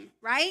trust him,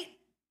 right?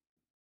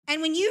 And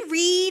when you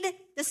read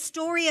the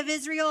story of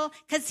Israel,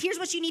 because here's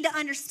what you need to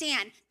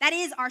understand. That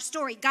is our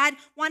story. God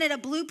wanted a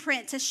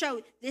blueprint to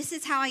show this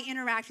is how I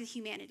interact with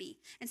humanity.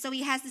 And so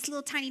he has this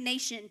little tiny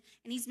nation,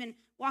 and he's been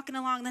walking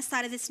along the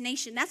side of this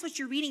nation. That's what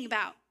you're reading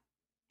about.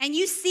 And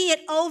you see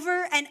it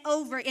over and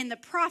over in the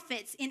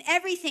prophets, in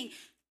everything.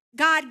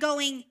 God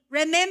going,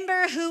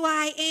 remember who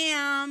I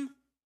am.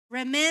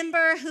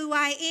 Remember who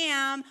I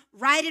am.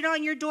 Write it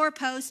on your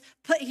doorpost.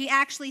 He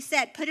actually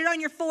said, put it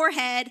on your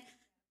forehead,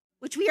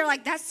 which we are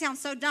like, that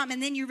sounds so dumb.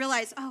 And then you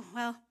realize, oh,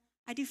 well,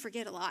 I do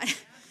forget a lot.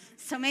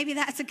 So maybe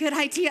that's a good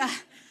idea.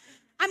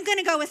 I'm going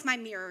to go with my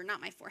mirror, not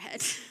my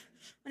forehead.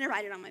 I'm going to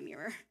write it on my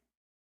mirror.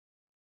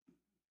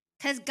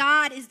 Because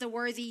God is the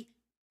worthy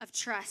of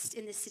trust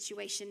in this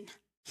situation.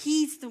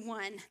 He's the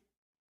one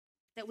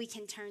that we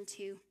can turn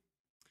to.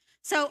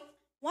 So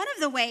one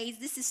of the ways,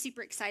 this is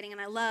super exciting,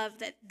 and I love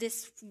that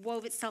this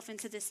wove itself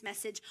into this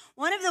message.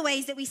 One of the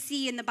ways that we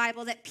see in the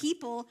Bible that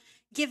people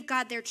give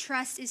God their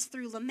trust is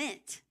through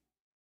lament.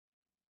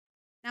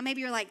 Now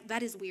maybe you're like,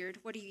 that is weird.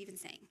 What are you even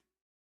saying?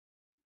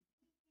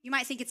 You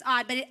might think it's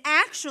odd, but it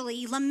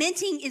actually,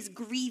 lamenting is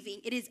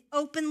grieving. It is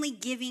openly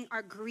giving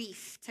our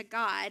grief to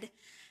God.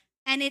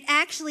 And it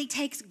actually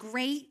takes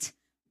great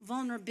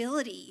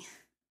vulnerability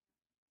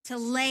to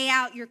lay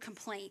out your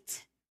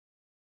complaint,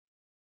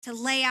 to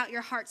lay out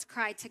your heart's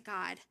cry to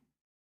God.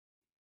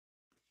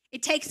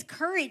 It takes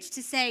courage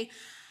to say,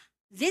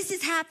 this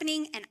is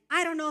happening and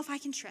I don't know if I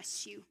can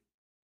trust you.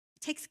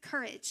 It takes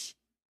courage.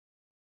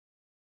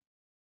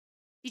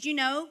 Did you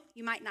know,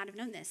 you might not have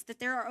known this, that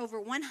there are over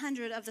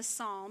 100 of the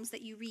Psalms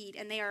that you read,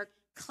 and they are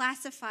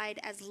classified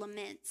as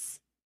laments.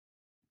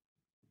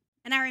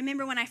 And I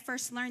remember when I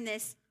first learned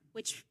this,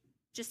 which,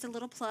 just a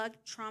little plug,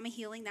 trauma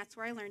healing, that's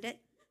where I learned it.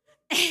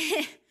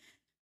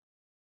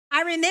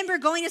 I remember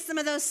going to some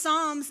of those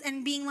Psalms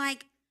and being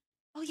like,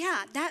 oh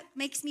yeah, that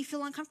makes me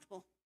feel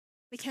uncomfortable.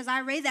 Because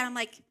I read that, I'm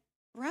like,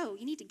 bro,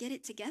 you need to get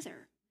it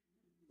together.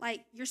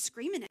 Like, you're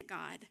screaming at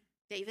God,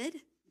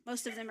 David.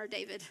 Most of them are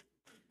David.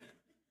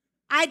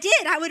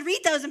 I would read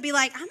those and be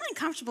like, I'm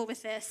uncomfortable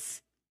with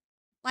this.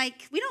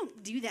 Like, we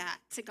don't do that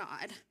to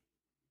God.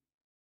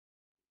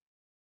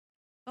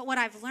 But what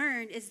I've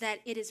learned is that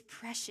it is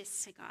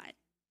precious to God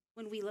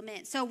when we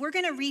lament. So we're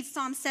going to read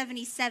Psalm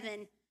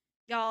 77.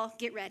 Y'all,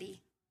 get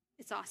ready.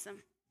 It's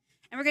awesome.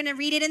 And we're going to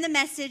read it in the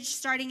Message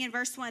starting in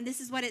verse 1. This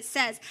is what it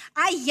says.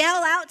 I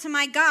yell out to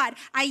my God.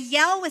 I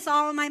yell with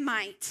all my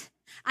might.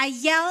 I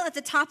yell at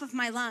the top of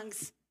my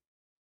lungs.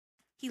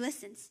 He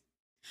listens.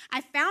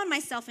 I found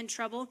myself in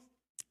trouble,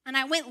 and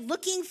I went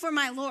looking for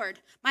my Lord.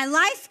 My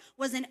life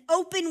was an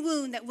open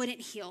wound that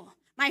wouldn't heal.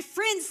 My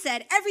friends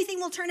said, everything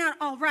will turn out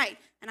all right.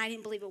 And I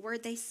didn't believe a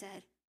word they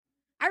said.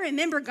 I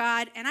remember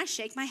God, and I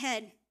shake my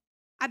head.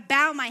 I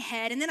bow my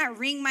head, and then I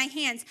wring my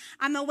hands.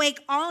 I'm awake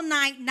all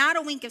night, not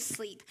a wink of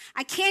sleep.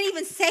 I can't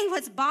even say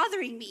what's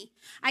bothering me.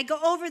 I go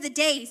over the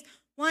days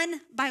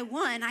one by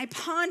one. I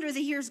ponder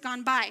the years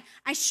gone by.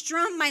 I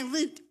strum my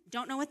lute.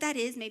 Don't know what that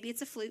is. Maybe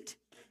it's a flute.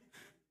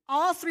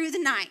 All through the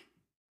night,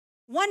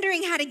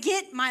 wondering how to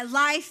get my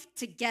life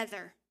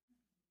together.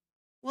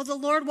 Will the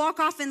Lord walk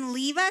off and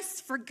leave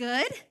us for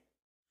good?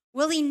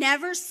 Will he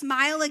never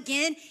smile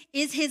again?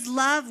 Is his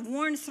love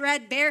worn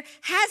threadbare?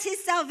 Has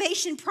his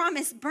salvation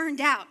promise burned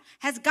out?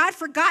 Has God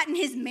forgotten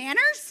his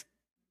manners?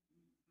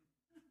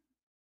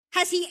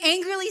 Has he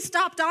angrily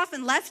stopped off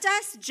and left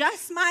us?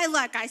 Just my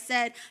luck, I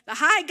said. The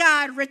high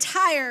God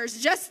retires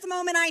just the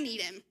moment I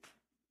need him.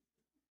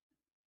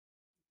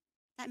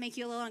 That make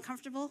you a little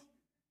uncomfortable?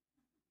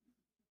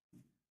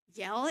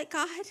 Yell at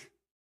God?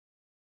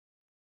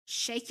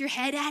 Shake your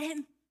head at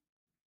him?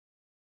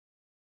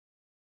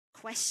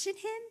 Question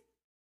him?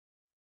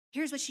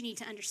 Here's what you need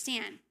to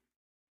understand.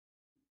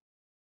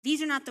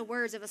 These are not the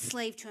words of a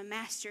slave to a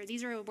master.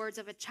 These are the words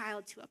of a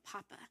child to a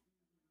papa.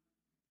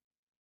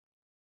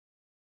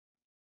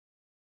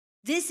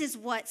 This is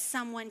what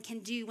someone can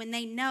do when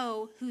they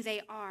know who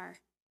they are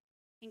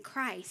in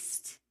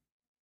Christ.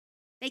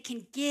 They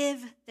can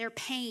give their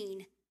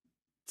pain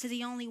to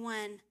the only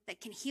one that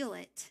can heal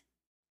it.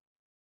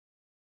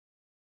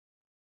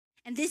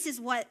 And this is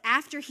what,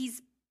 after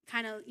he's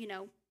kind of,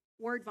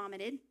 word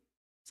vomited,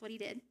 that's what he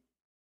did.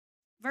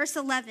 Verse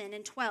 11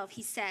 and 12,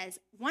 he says,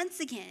 once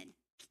again,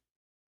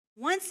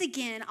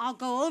 I'll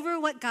go over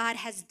what God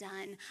has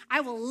done.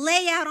 I will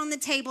lay out on the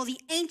table the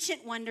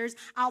ancient wonders.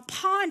 I'll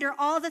ponder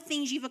all the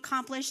things you've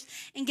accomplished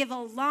and give a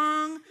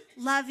long,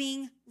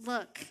 loving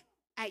look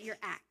at your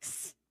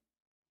acts.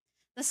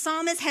 The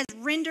psalmist has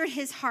rendered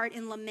his heart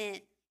in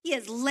lament. He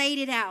has laid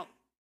it out.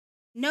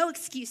 No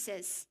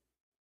excuses.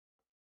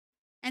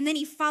 And then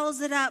he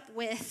follows it up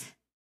with,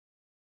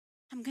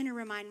 I'm going to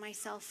remind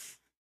myself,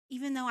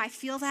 even though I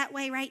feel that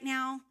way right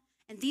now,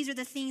 and these are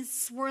the things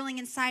swirling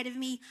inside of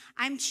me,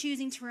 I'm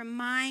choosing to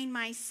remind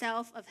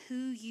myself of who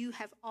you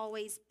have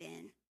always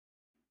been,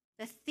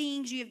 the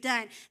things you have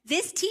done.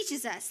 This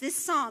teaches us, this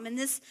psalm and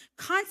this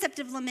concept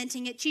of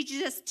lamenting, it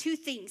teaches us two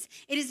things.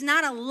 It is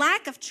not a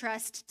lack of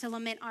trust to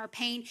lament our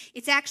pain.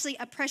 It's actually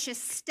a precious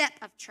step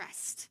of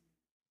trust.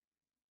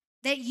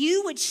 That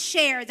you would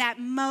share that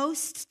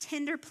most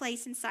tender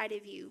place inside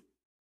of you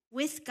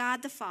with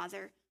God the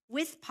Father,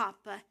 with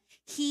Papa.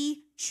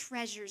 He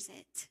treasures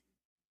it.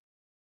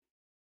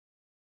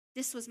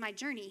 This was my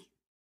journey.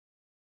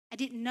 I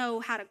didn't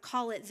know how to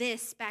call it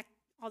this back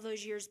all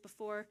those years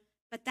before,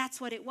 but that's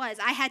what it was.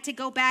 I had to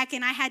go back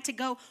and I had to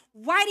go,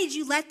 why did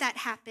you let that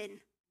happen?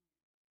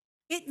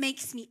 It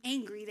makes me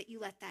angry that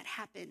you let that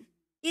happen.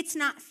 It's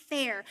not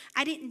fair.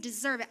 I didn't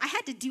deserve it. I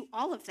had to do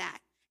all of that.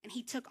 And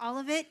he took all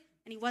of it.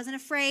 And he wasn't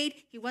afraid.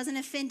 He wasn't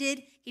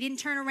offended. He didn't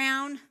turn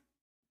around.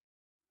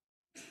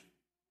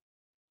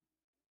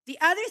 The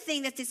other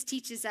thing that this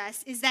teaches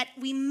us is that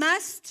we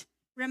must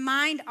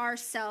remind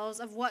ourselves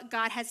of what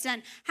God has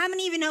done. How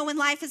many of you know when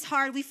life is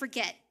hard, we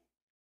forget,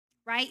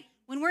 right?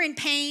 When we're in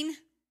pain,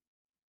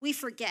 we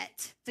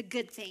forget the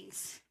good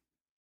things.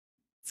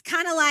 It's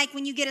kind of like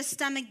when you get a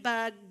stomach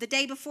bug. The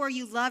day before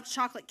you loved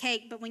chocolate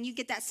cake, but when you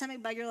get that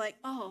stomach bug, you're like,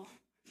 oh.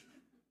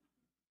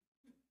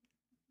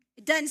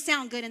 It doesn't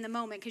sound good in the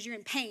moment because you're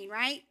in pain,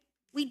 right?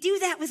 We do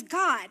that with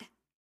God.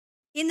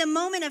 In the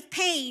moment of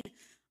pain,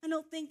 I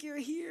don't think you're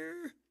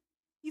here.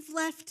 You've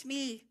left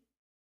me.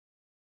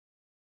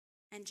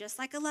 And just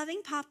like a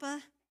loving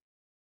papa,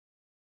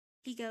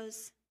 he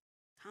goes,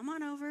 come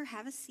on over,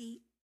 have a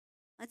seat.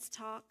 Let's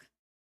talk.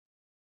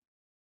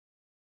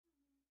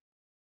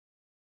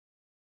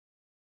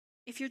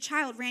 If your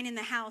child ran in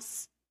the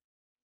house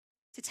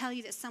to tell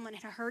you that someone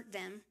had hurt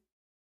them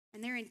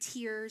and they're in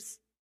tears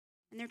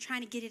and they're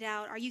trying to get it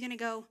out, are you going to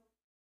go,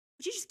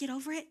 would you just get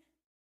over it?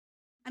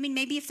 I mean,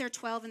 maybe if they're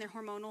 12 and they're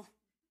hormonal.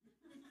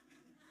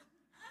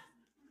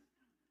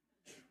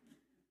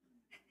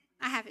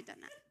 I haven't done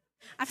that.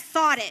 I've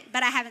thought it,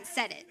 but I haven't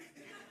said it.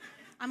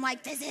 I'm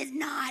like, this is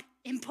not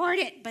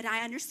important, but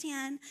I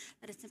understand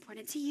that it's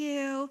important to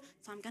you,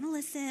 so I'm going to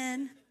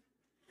listen.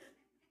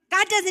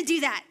 God doesn't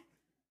do that.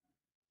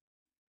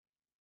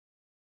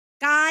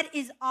 God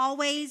is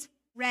always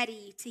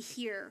ready to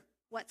hear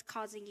what's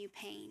causing you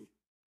pain.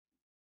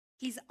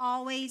 He's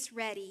always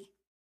ready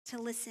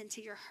to listen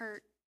to your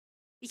hurt.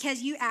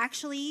 Because you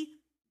actually,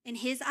 in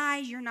his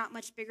eyes, you're not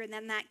much bigger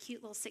than that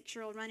cute little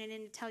 6-year-old running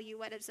in to tell you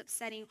what is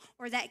upsetting,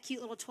 or that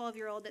cute little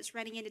 12-year-old that's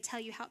running in to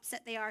tell you how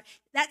upset they are.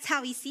 That's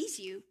how he sees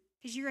you,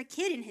 because you're a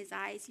kid in his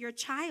eyes. You're a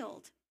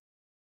child.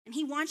 And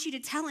he wants you to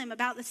tell him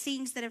about the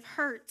things that have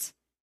hurt.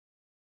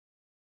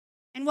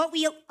 And what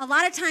we, a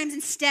lot of times,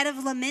 instead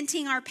of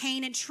lamenting our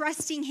pain and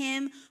trusting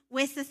him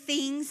with the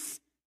things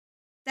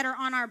that are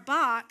on our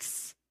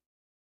box,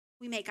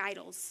 we make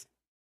idols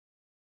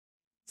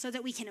so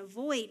that we can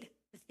avoid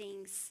the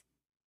things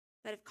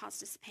that have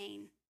caused us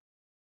pain.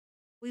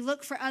 We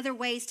look for other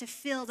ways to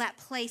fill that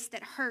place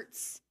that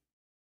hurts.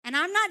 And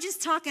I'm not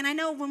just talking, I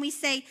know when we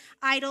say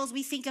idols,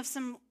 we think of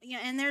some,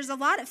 and there's a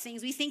lot of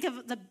things. We think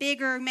of the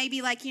bigger,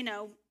 maybe like,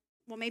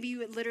 maybe you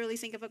would literally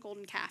think of a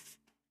golden calf.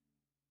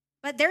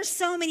 But there's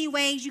so many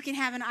ways you can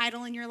have an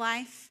idol in your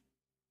life.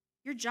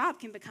 Your job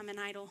can become an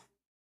idol.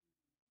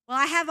 Well,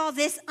 I have all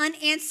this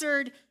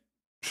unanswered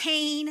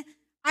pain.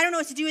 I don't know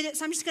what to do with it,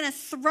 so I'm just going to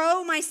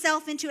throw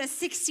myself into a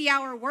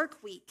 60-hour work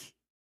week.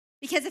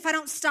 Because if I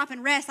don't stop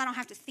and rest, I don't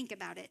have to think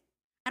about it.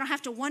 I don't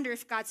have to wonder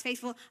if God's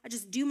faithful. I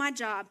just do my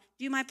job,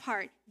 do my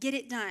part, get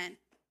it done.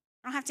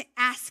 I don't have to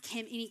ask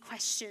him any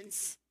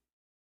questions.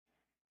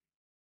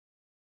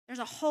 There's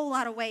a whole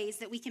lot of ways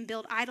that we can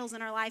build idols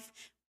in our life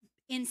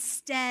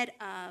instead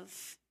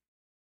of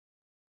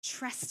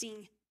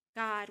trusting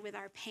God with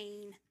our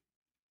pain.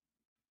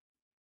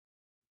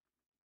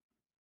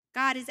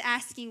 God is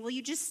asking, will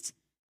you just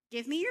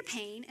give me your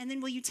pain, and then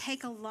will you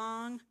take a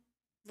long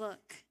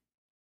look?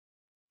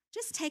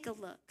 Just take a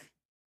look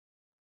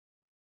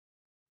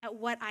at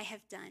what I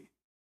have done.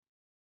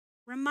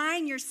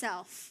 Remind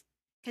yourself,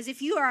 because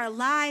if you are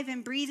alive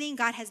and breathing,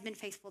 God has been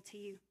faithful to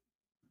you.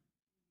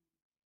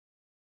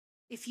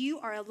 If you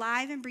are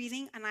alive and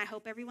breathing, and I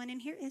hope everyone in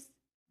here is,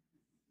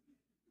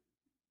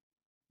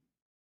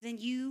 then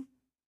you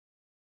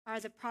are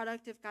the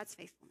product of God's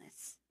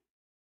faithfulness.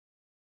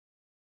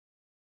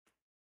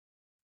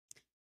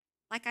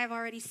 Like I've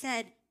already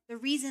said, the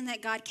reason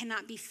that God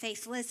cannot be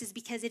faithless is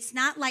because it's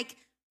not like,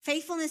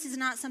 faithfulness is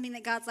not something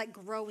that God's like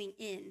growing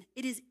in.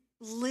 It is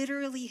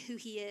literally who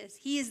he is.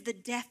 He is the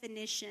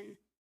definition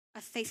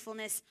of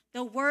faithfulness.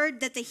 The word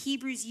that the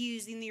Hebrews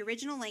used in the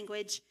original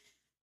language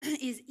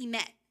is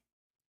emet,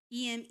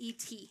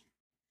 E-M-E-T.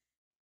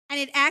 And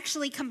it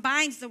actually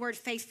combines the word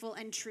faithful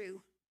and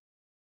true.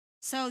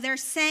 So they're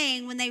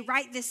saying, when they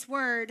write this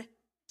word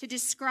to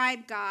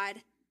describe God,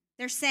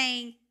 they're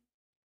saying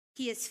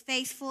he is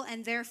faithful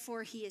and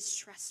therefore he is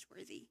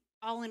trustworthy.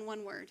 All in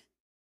one word.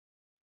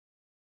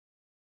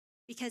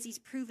 Because he's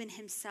proven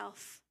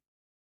himself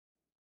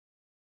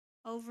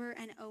over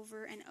and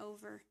over and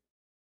over.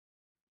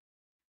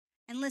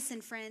 And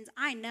listen, friends,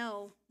 I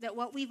know that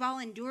what we've all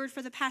endured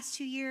for the past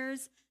 2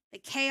 years, the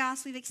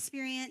chaos we've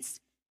experienced,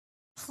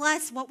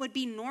 plus what would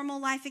be normal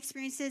life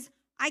experiences,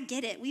 I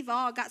get it. We've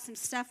all got some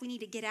stuff we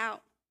need to get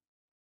out.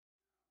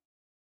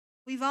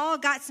 We've all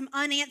got some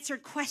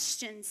unanswered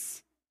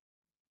questions.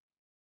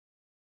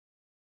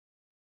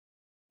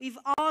 We've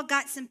all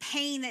got some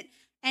pain that,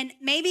 and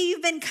maybe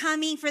you've been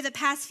coming for the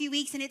past few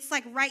weeks and it's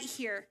like right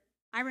here.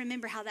 I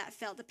remember how that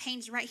felt. The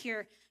pain's right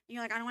here. And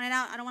you're like, I don't want it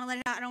out. I don't want to let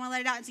it out. I don't want to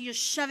let it out. And so you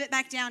just shove it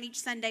back down each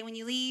Sunday when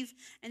you leave.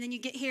 And then you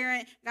get here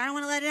and I don't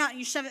want to let it out. And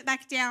you shove it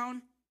back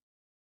down.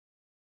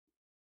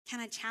 Can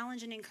I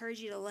challenge and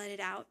encourage you to let it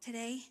out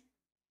today?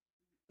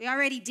 We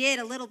already did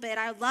a little bit.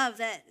 I love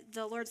that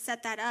the Lord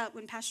set that up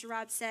when Pastor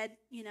Rob said,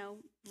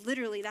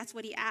 literally that's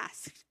what he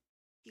asked.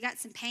 You got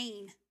some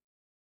pain.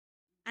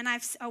 And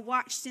I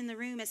watched in the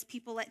room as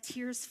people let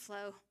tears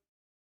flow,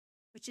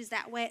 which is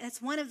that way.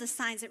 That's one of the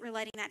signs that we're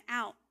letting that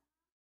out.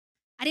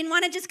 I didn't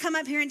want to just come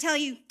up here and tell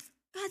you,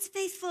 God's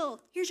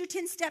faithful. Here's your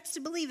 10 steps to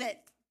believe it,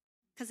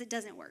 because it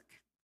doesn't work.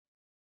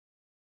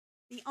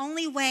 The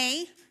only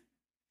way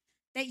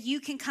that you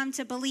can come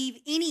to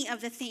believe any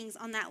of the things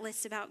on that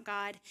list about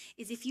God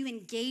is if you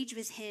engage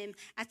with him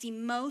at the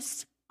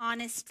most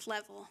honest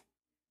level,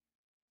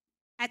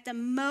 at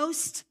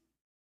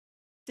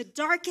the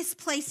darkest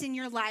place in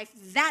your life.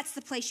 That's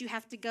the place you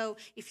have to go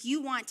if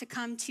you want to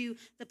come to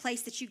the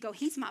place that you go,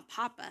 he's my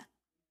papa,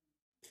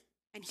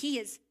 and he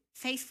is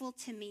faithful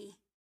to me.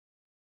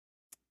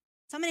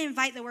 So I'm going to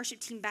invite the worship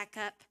team back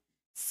up.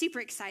 Super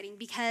exciting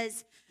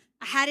because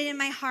I had it in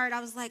my heart. I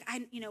was like,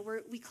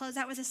 we close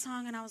out with a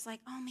song, and I was like,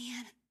 oh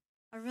man,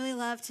 I really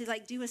love to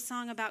do a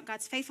song about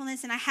God's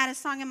faithfulness. And I had a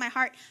song in my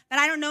heart, but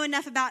I don't know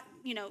enough about,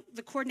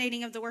 the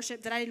coordinating of the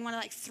worship that I didn't want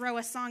to throw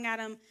a song at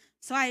him.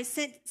 So I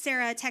sent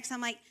Sarah a text.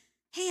 I'm like,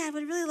 hey, I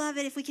would really love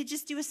it if we could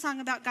just do a song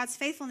about God's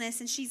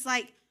faithfulness. And she's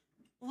like,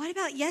 what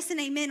about yes and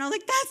amen? I was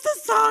like, that's the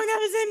song that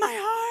was in my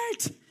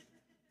heart.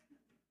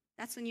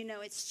 That's when you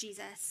know it's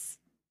Jesus.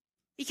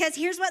 Because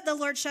here's what the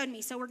Lord showed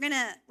me. So we're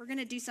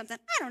gonna do something.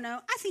 I don't know.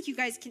 I think you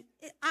guys can.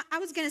 I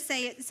was gonna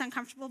say it's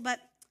uncomfortable,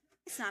 but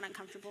it's not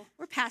uncomfortable.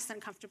 We're past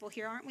uncomfortable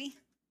here, aren't we?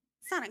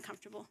 It's not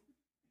uncomfortable.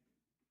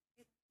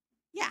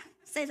 Yeah,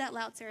 say that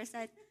loud, Sarah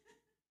said.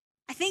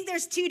 I think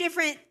there's two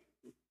different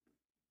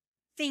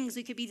things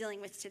we could be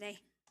dealing with today.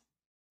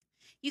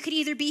 You could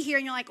either be here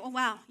and you're like, oh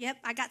wow, yep,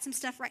 I got some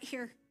stuff right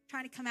here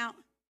trying to come out.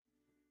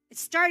 It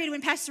started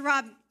when Pastor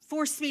Rob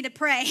forced me to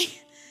pray.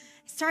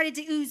 It started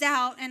to ooze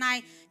out, and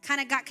I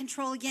kind of got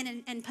control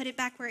again and put it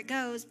back where it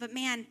goes. But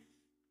man,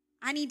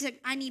 I need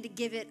to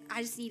give it.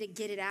 I just need to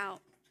get it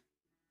out.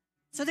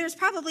 So there's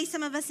probably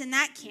some of us in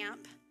that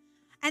camp,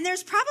 and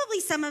there's probably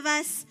some of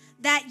us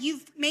that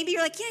maybe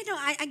you're like, yeah, no,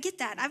 I get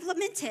that. I've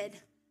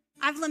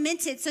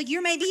lamented. So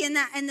you're maybe in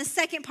the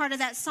second part of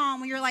that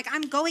psalm where you're like,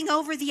 I'm going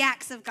over the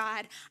acts of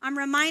God. I'm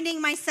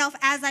reminding myself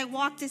as I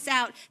walk this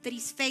out that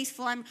he's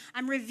faithful.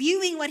 I'm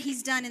reviewing what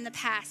he's done in the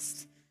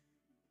past.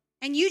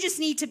 And you just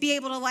need to be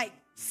able to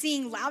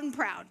sing loud and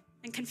proud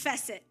and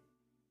confess it,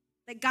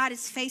 that God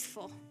is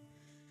faithful.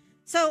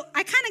 So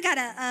I kind of got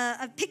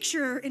a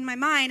picture in my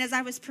mind as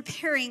I was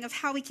preparing of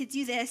how we could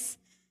do this.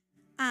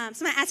 So I'm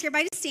going to ask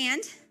everybody to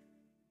stand.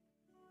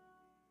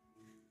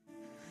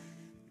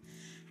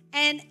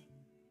 And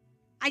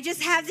I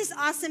just have this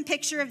awesome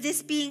picture of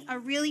this being a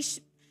really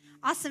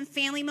awesome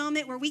family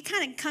moment where we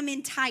kind of come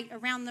in tight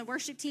around the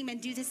worship team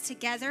and do this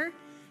together,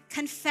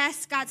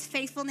 confess God's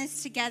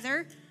faithfulness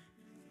together.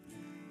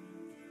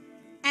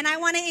 And I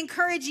want to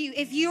encourage you,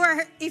 if you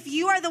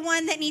are the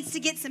one that needs to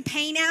get some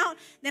pain out,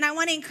 then I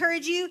want to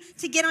encourage you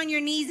to get on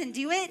your knees and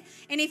do it.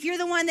 And if you're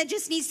the one that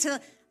just needs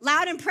to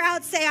loud and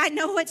proud say, I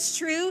know what's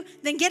true,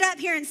 then get up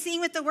here and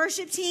sing with the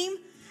worship team,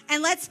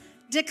 and let's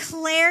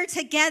declare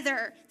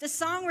together. The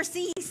song we're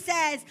singing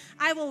says,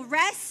 I will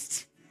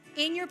rest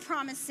in your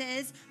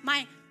promises.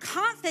 My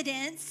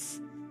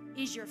confidence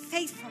is your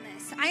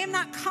faithfulness. I am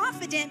not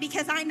confident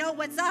because I know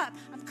what's up.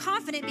 I'm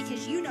confident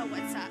because you know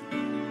what's up.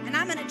 And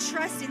I'm going to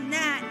trust in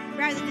that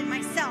rather than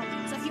myself.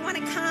 So if you want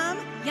to come,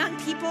 young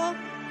people,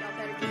 y'all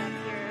better get up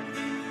here.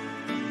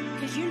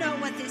 Because you know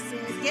what this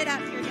is. Get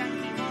up here,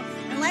 young people.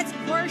 And let's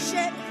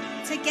worship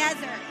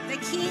together the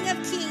King of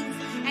Kings.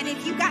 And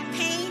if you got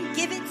pain,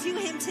 give it to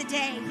him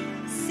today.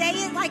 Say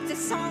it like the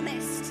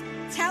psalmist.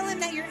 Tell him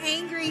that you're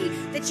angry,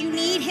 that you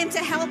need him to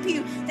help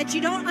you, that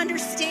you don't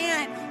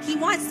understand. He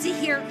wants to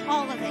hear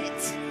all of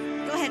it.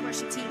 Go ahead,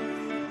 worship team.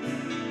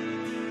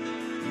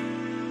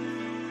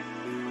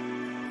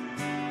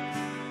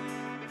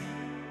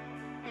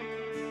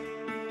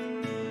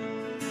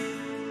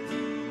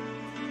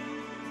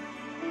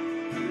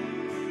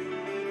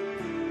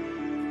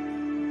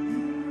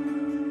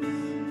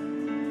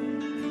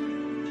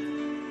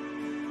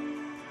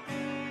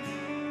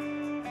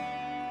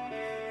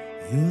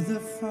 You're the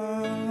Father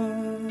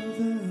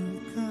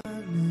of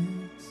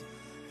kindness,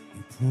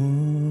 you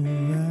pour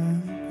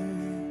out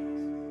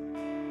grace.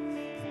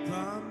 You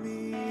brought me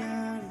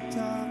out of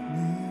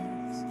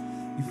darkness,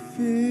 you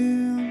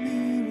fill me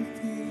with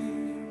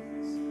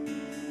peace.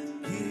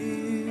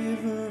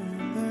 Giver of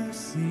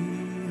mercy,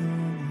 oh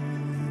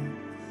Lord,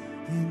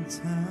 in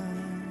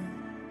time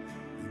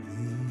of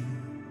need.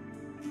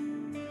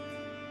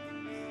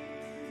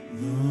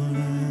 Lord,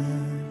 I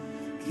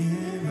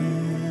can't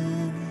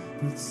help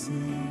but sing.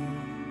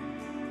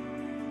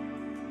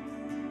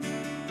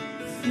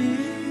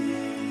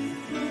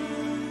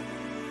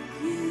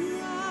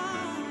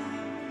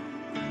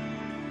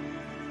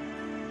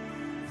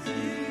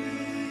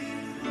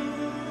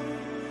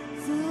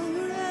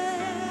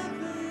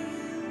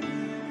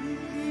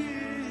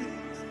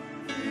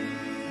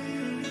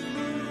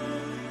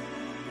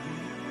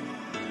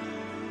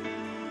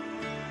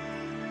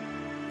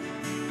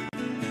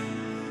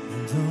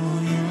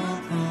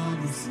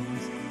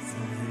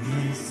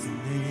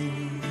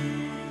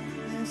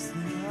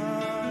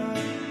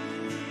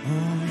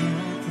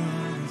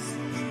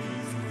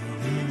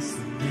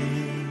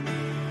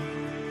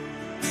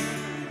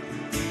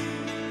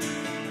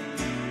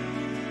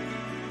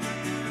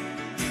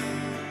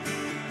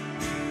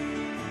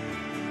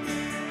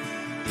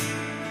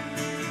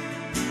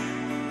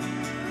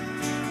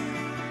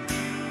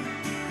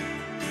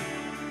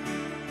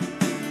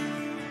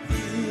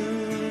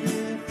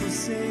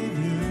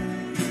 Savior.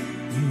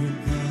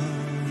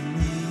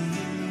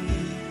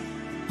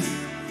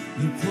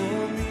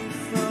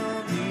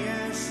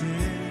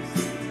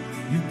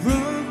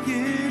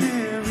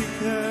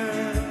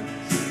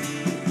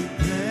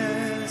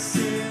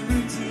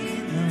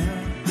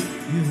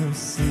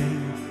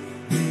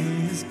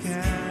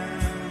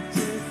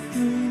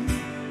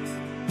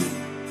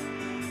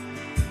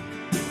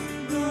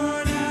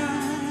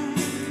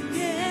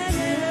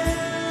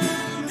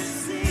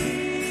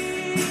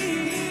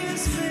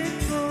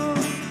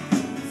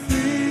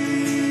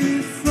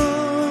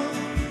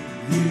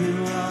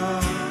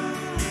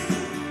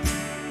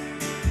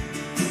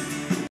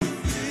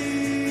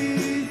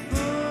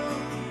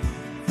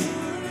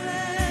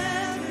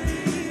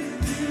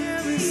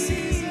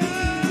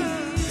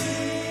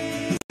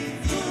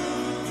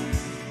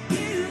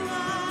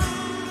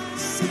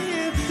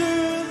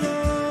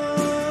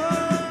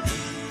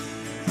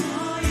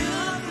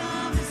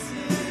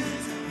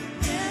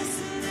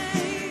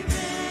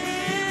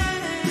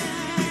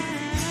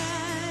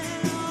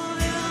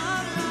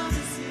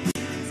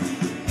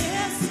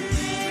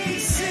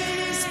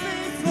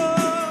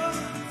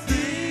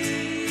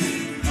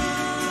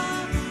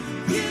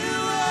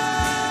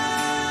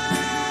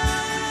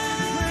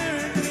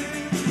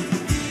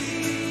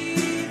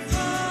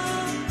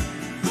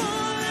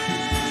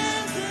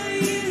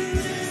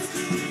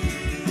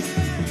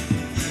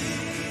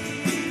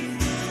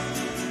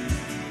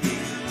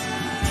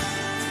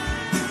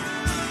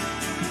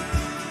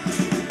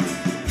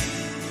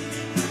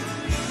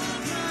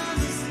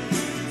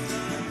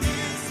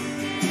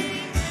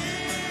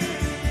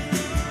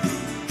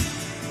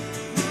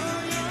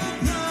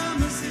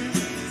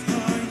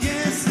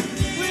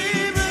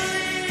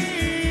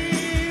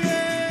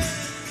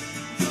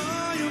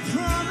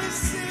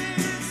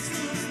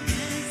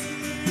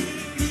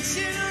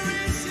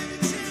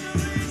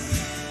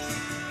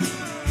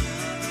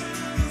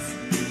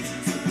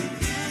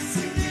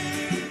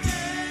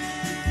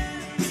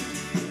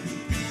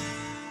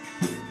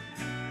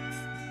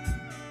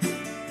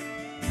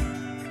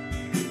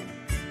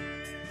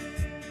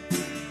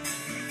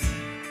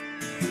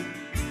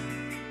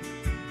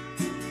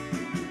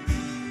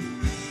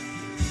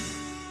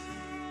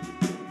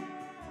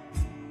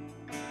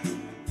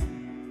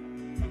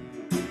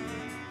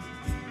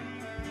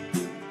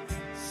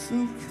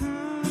 So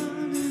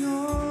kind in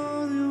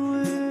all your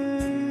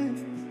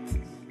ways.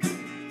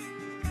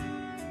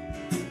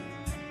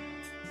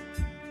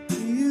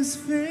 He is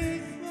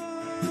faithful.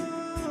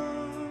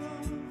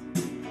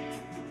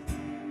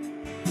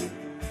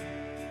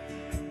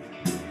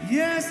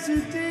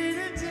 Yesterday,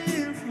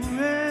 today, and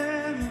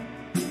forever.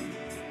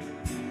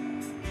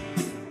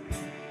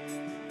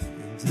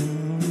 And I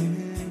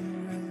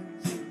will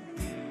rest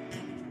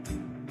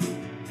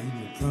in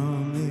your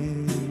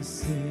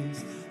promises.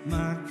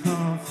 My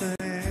confidence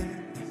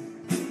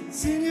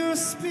it's in your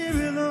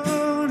spirit,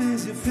 Lord.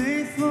 Is you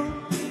faithful?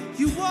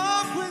 You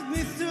walk with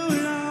me through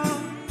it all.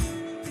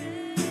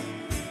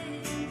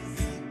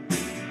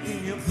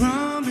 In your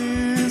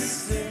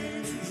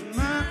promises,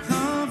 my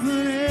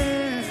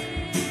confidence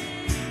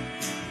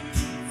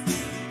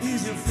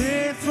is you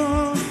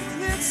faithful.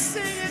 Let's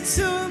sing it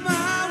to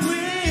my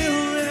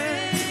will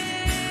rest.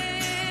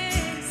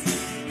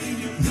 In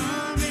your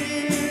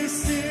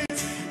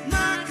promises,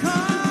 my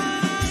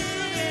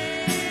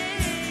confidence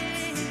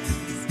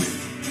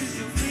is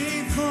you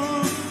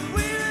faithful.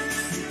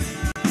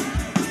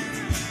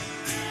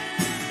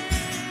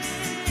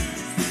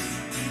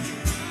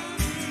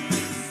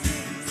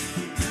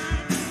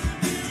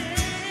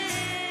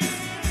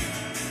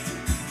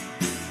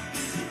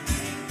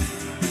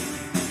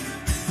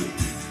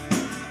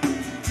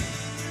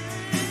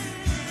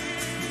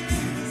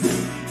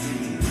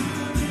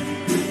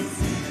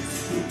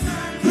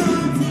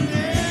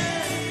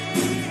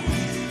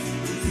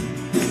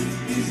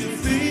 Is your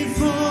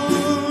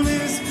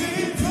faithfulness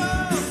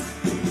faithful?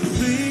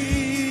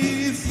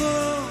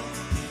 Faithful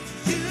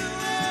you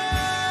are.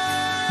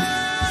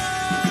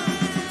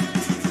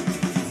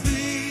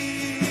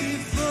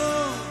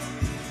 Faithful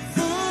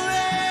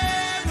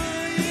forever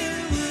you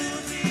will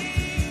be.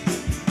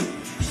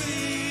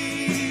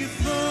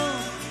 Faithful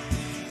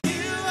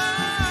you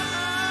are.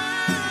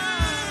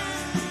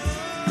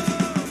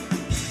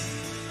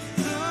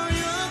 All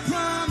your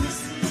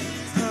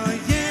promises are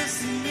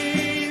yes and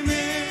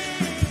amen.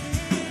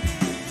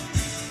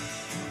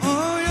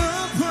 All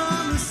your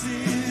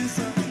promises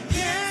are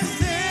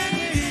yes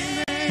and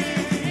amen.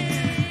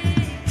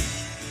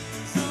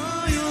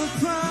 All your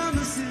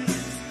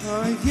promises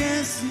are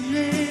yes and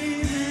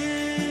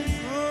amen.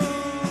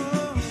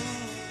 Oh.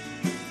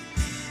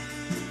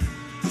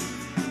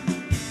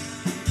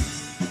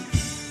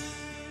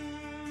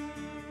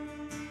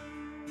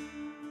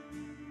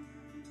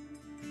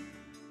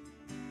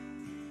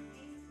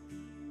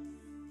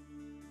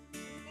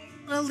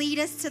 Will lead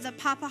us to the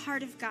Papa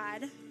Heart of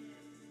God.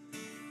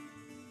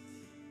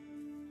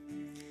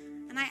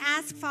 And I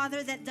ask,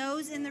 Father, that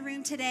those in the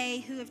room today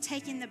who have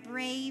taken the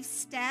brave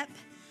step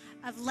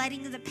of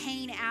letting the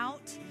pain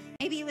out,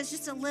 maybe it was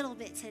just a little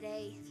bit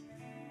today.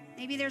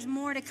 Maybe there's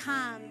more to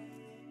come.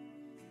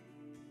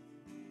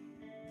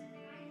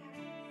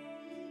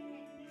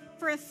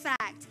 For a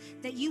fact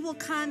that you will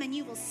come and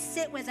you will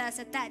sit with us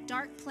at that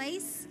dark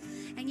place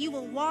and you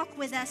will walk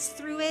with us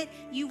through it.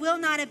 You will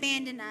not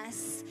abandon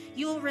us.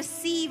 You will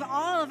receive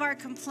all of our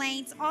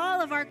complaints,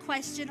 all of our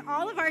question,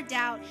 all of our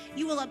doubt.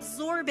 You will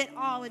absorb it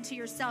all into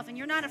yourself and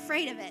you're not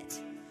afraid of it.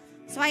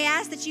 So I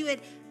ask that you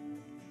would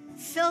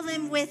fill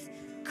them with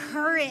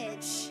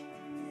courage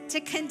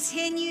to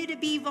continue to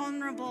be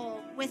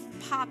vulnerable with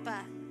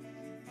Papa,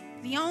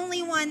 the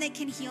only one that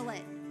can heal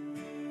it.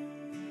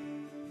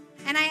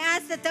 And I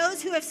ask that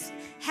those who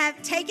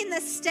have taken the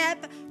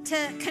step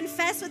to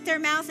confess with their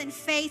mouth in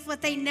faith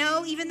what they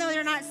know, even though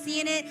they're not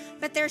seeing it,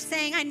 but they're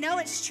saying, I know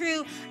it's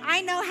true.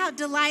 I know how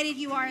delighted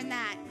you are in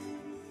that.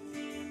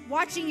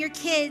 Watching your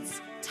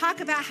kids talk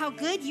about how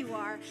good you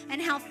are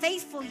and how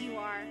faithful you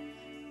are.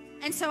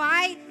 And so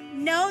I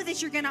know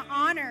that you're going to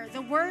honor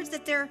the words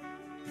that they're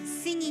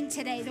singing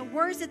today, the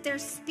words that they're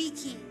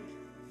speaking,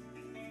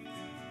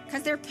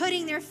 because they're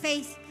putting their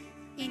faith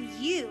in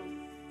you.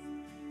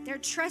 They're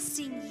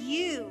trusting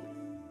you.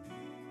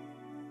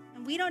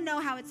 And we don't know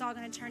how it's all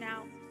going to turn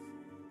out.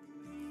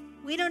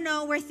 We don't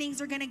know where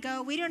things are going to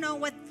go. We don't know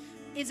what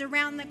is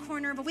around the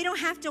corner, but we don't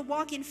have to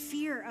walk in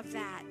fear of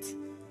that.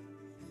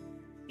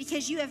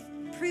 Because you have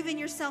proven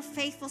yourself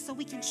faithful, so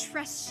we can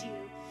trust you.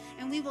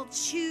 And we will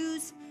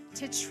choose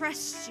to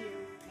trust you.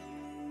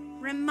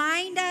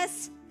 Remind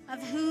us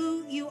of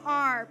who you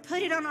are.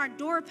 Put it on our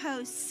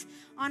doorposts,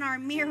 on our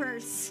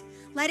mirrors.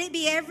 Let it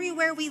be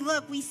everywhere we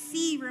look. We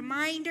see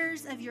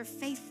reminders of your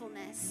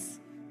faithfulness.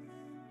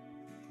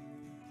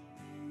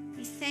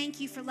 We thank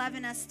you for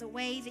loving us the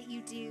way that you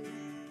do,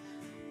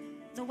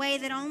 the way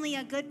that only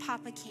a good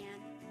Papa can.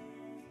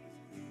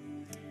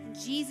 In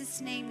Jesus'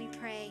 name we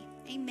pray.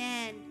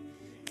 Amen.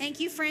 Thank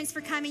you, friends,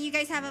 for coming. You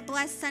guys have a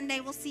blessed Sunday.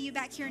 We'll see you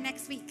back here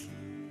next week.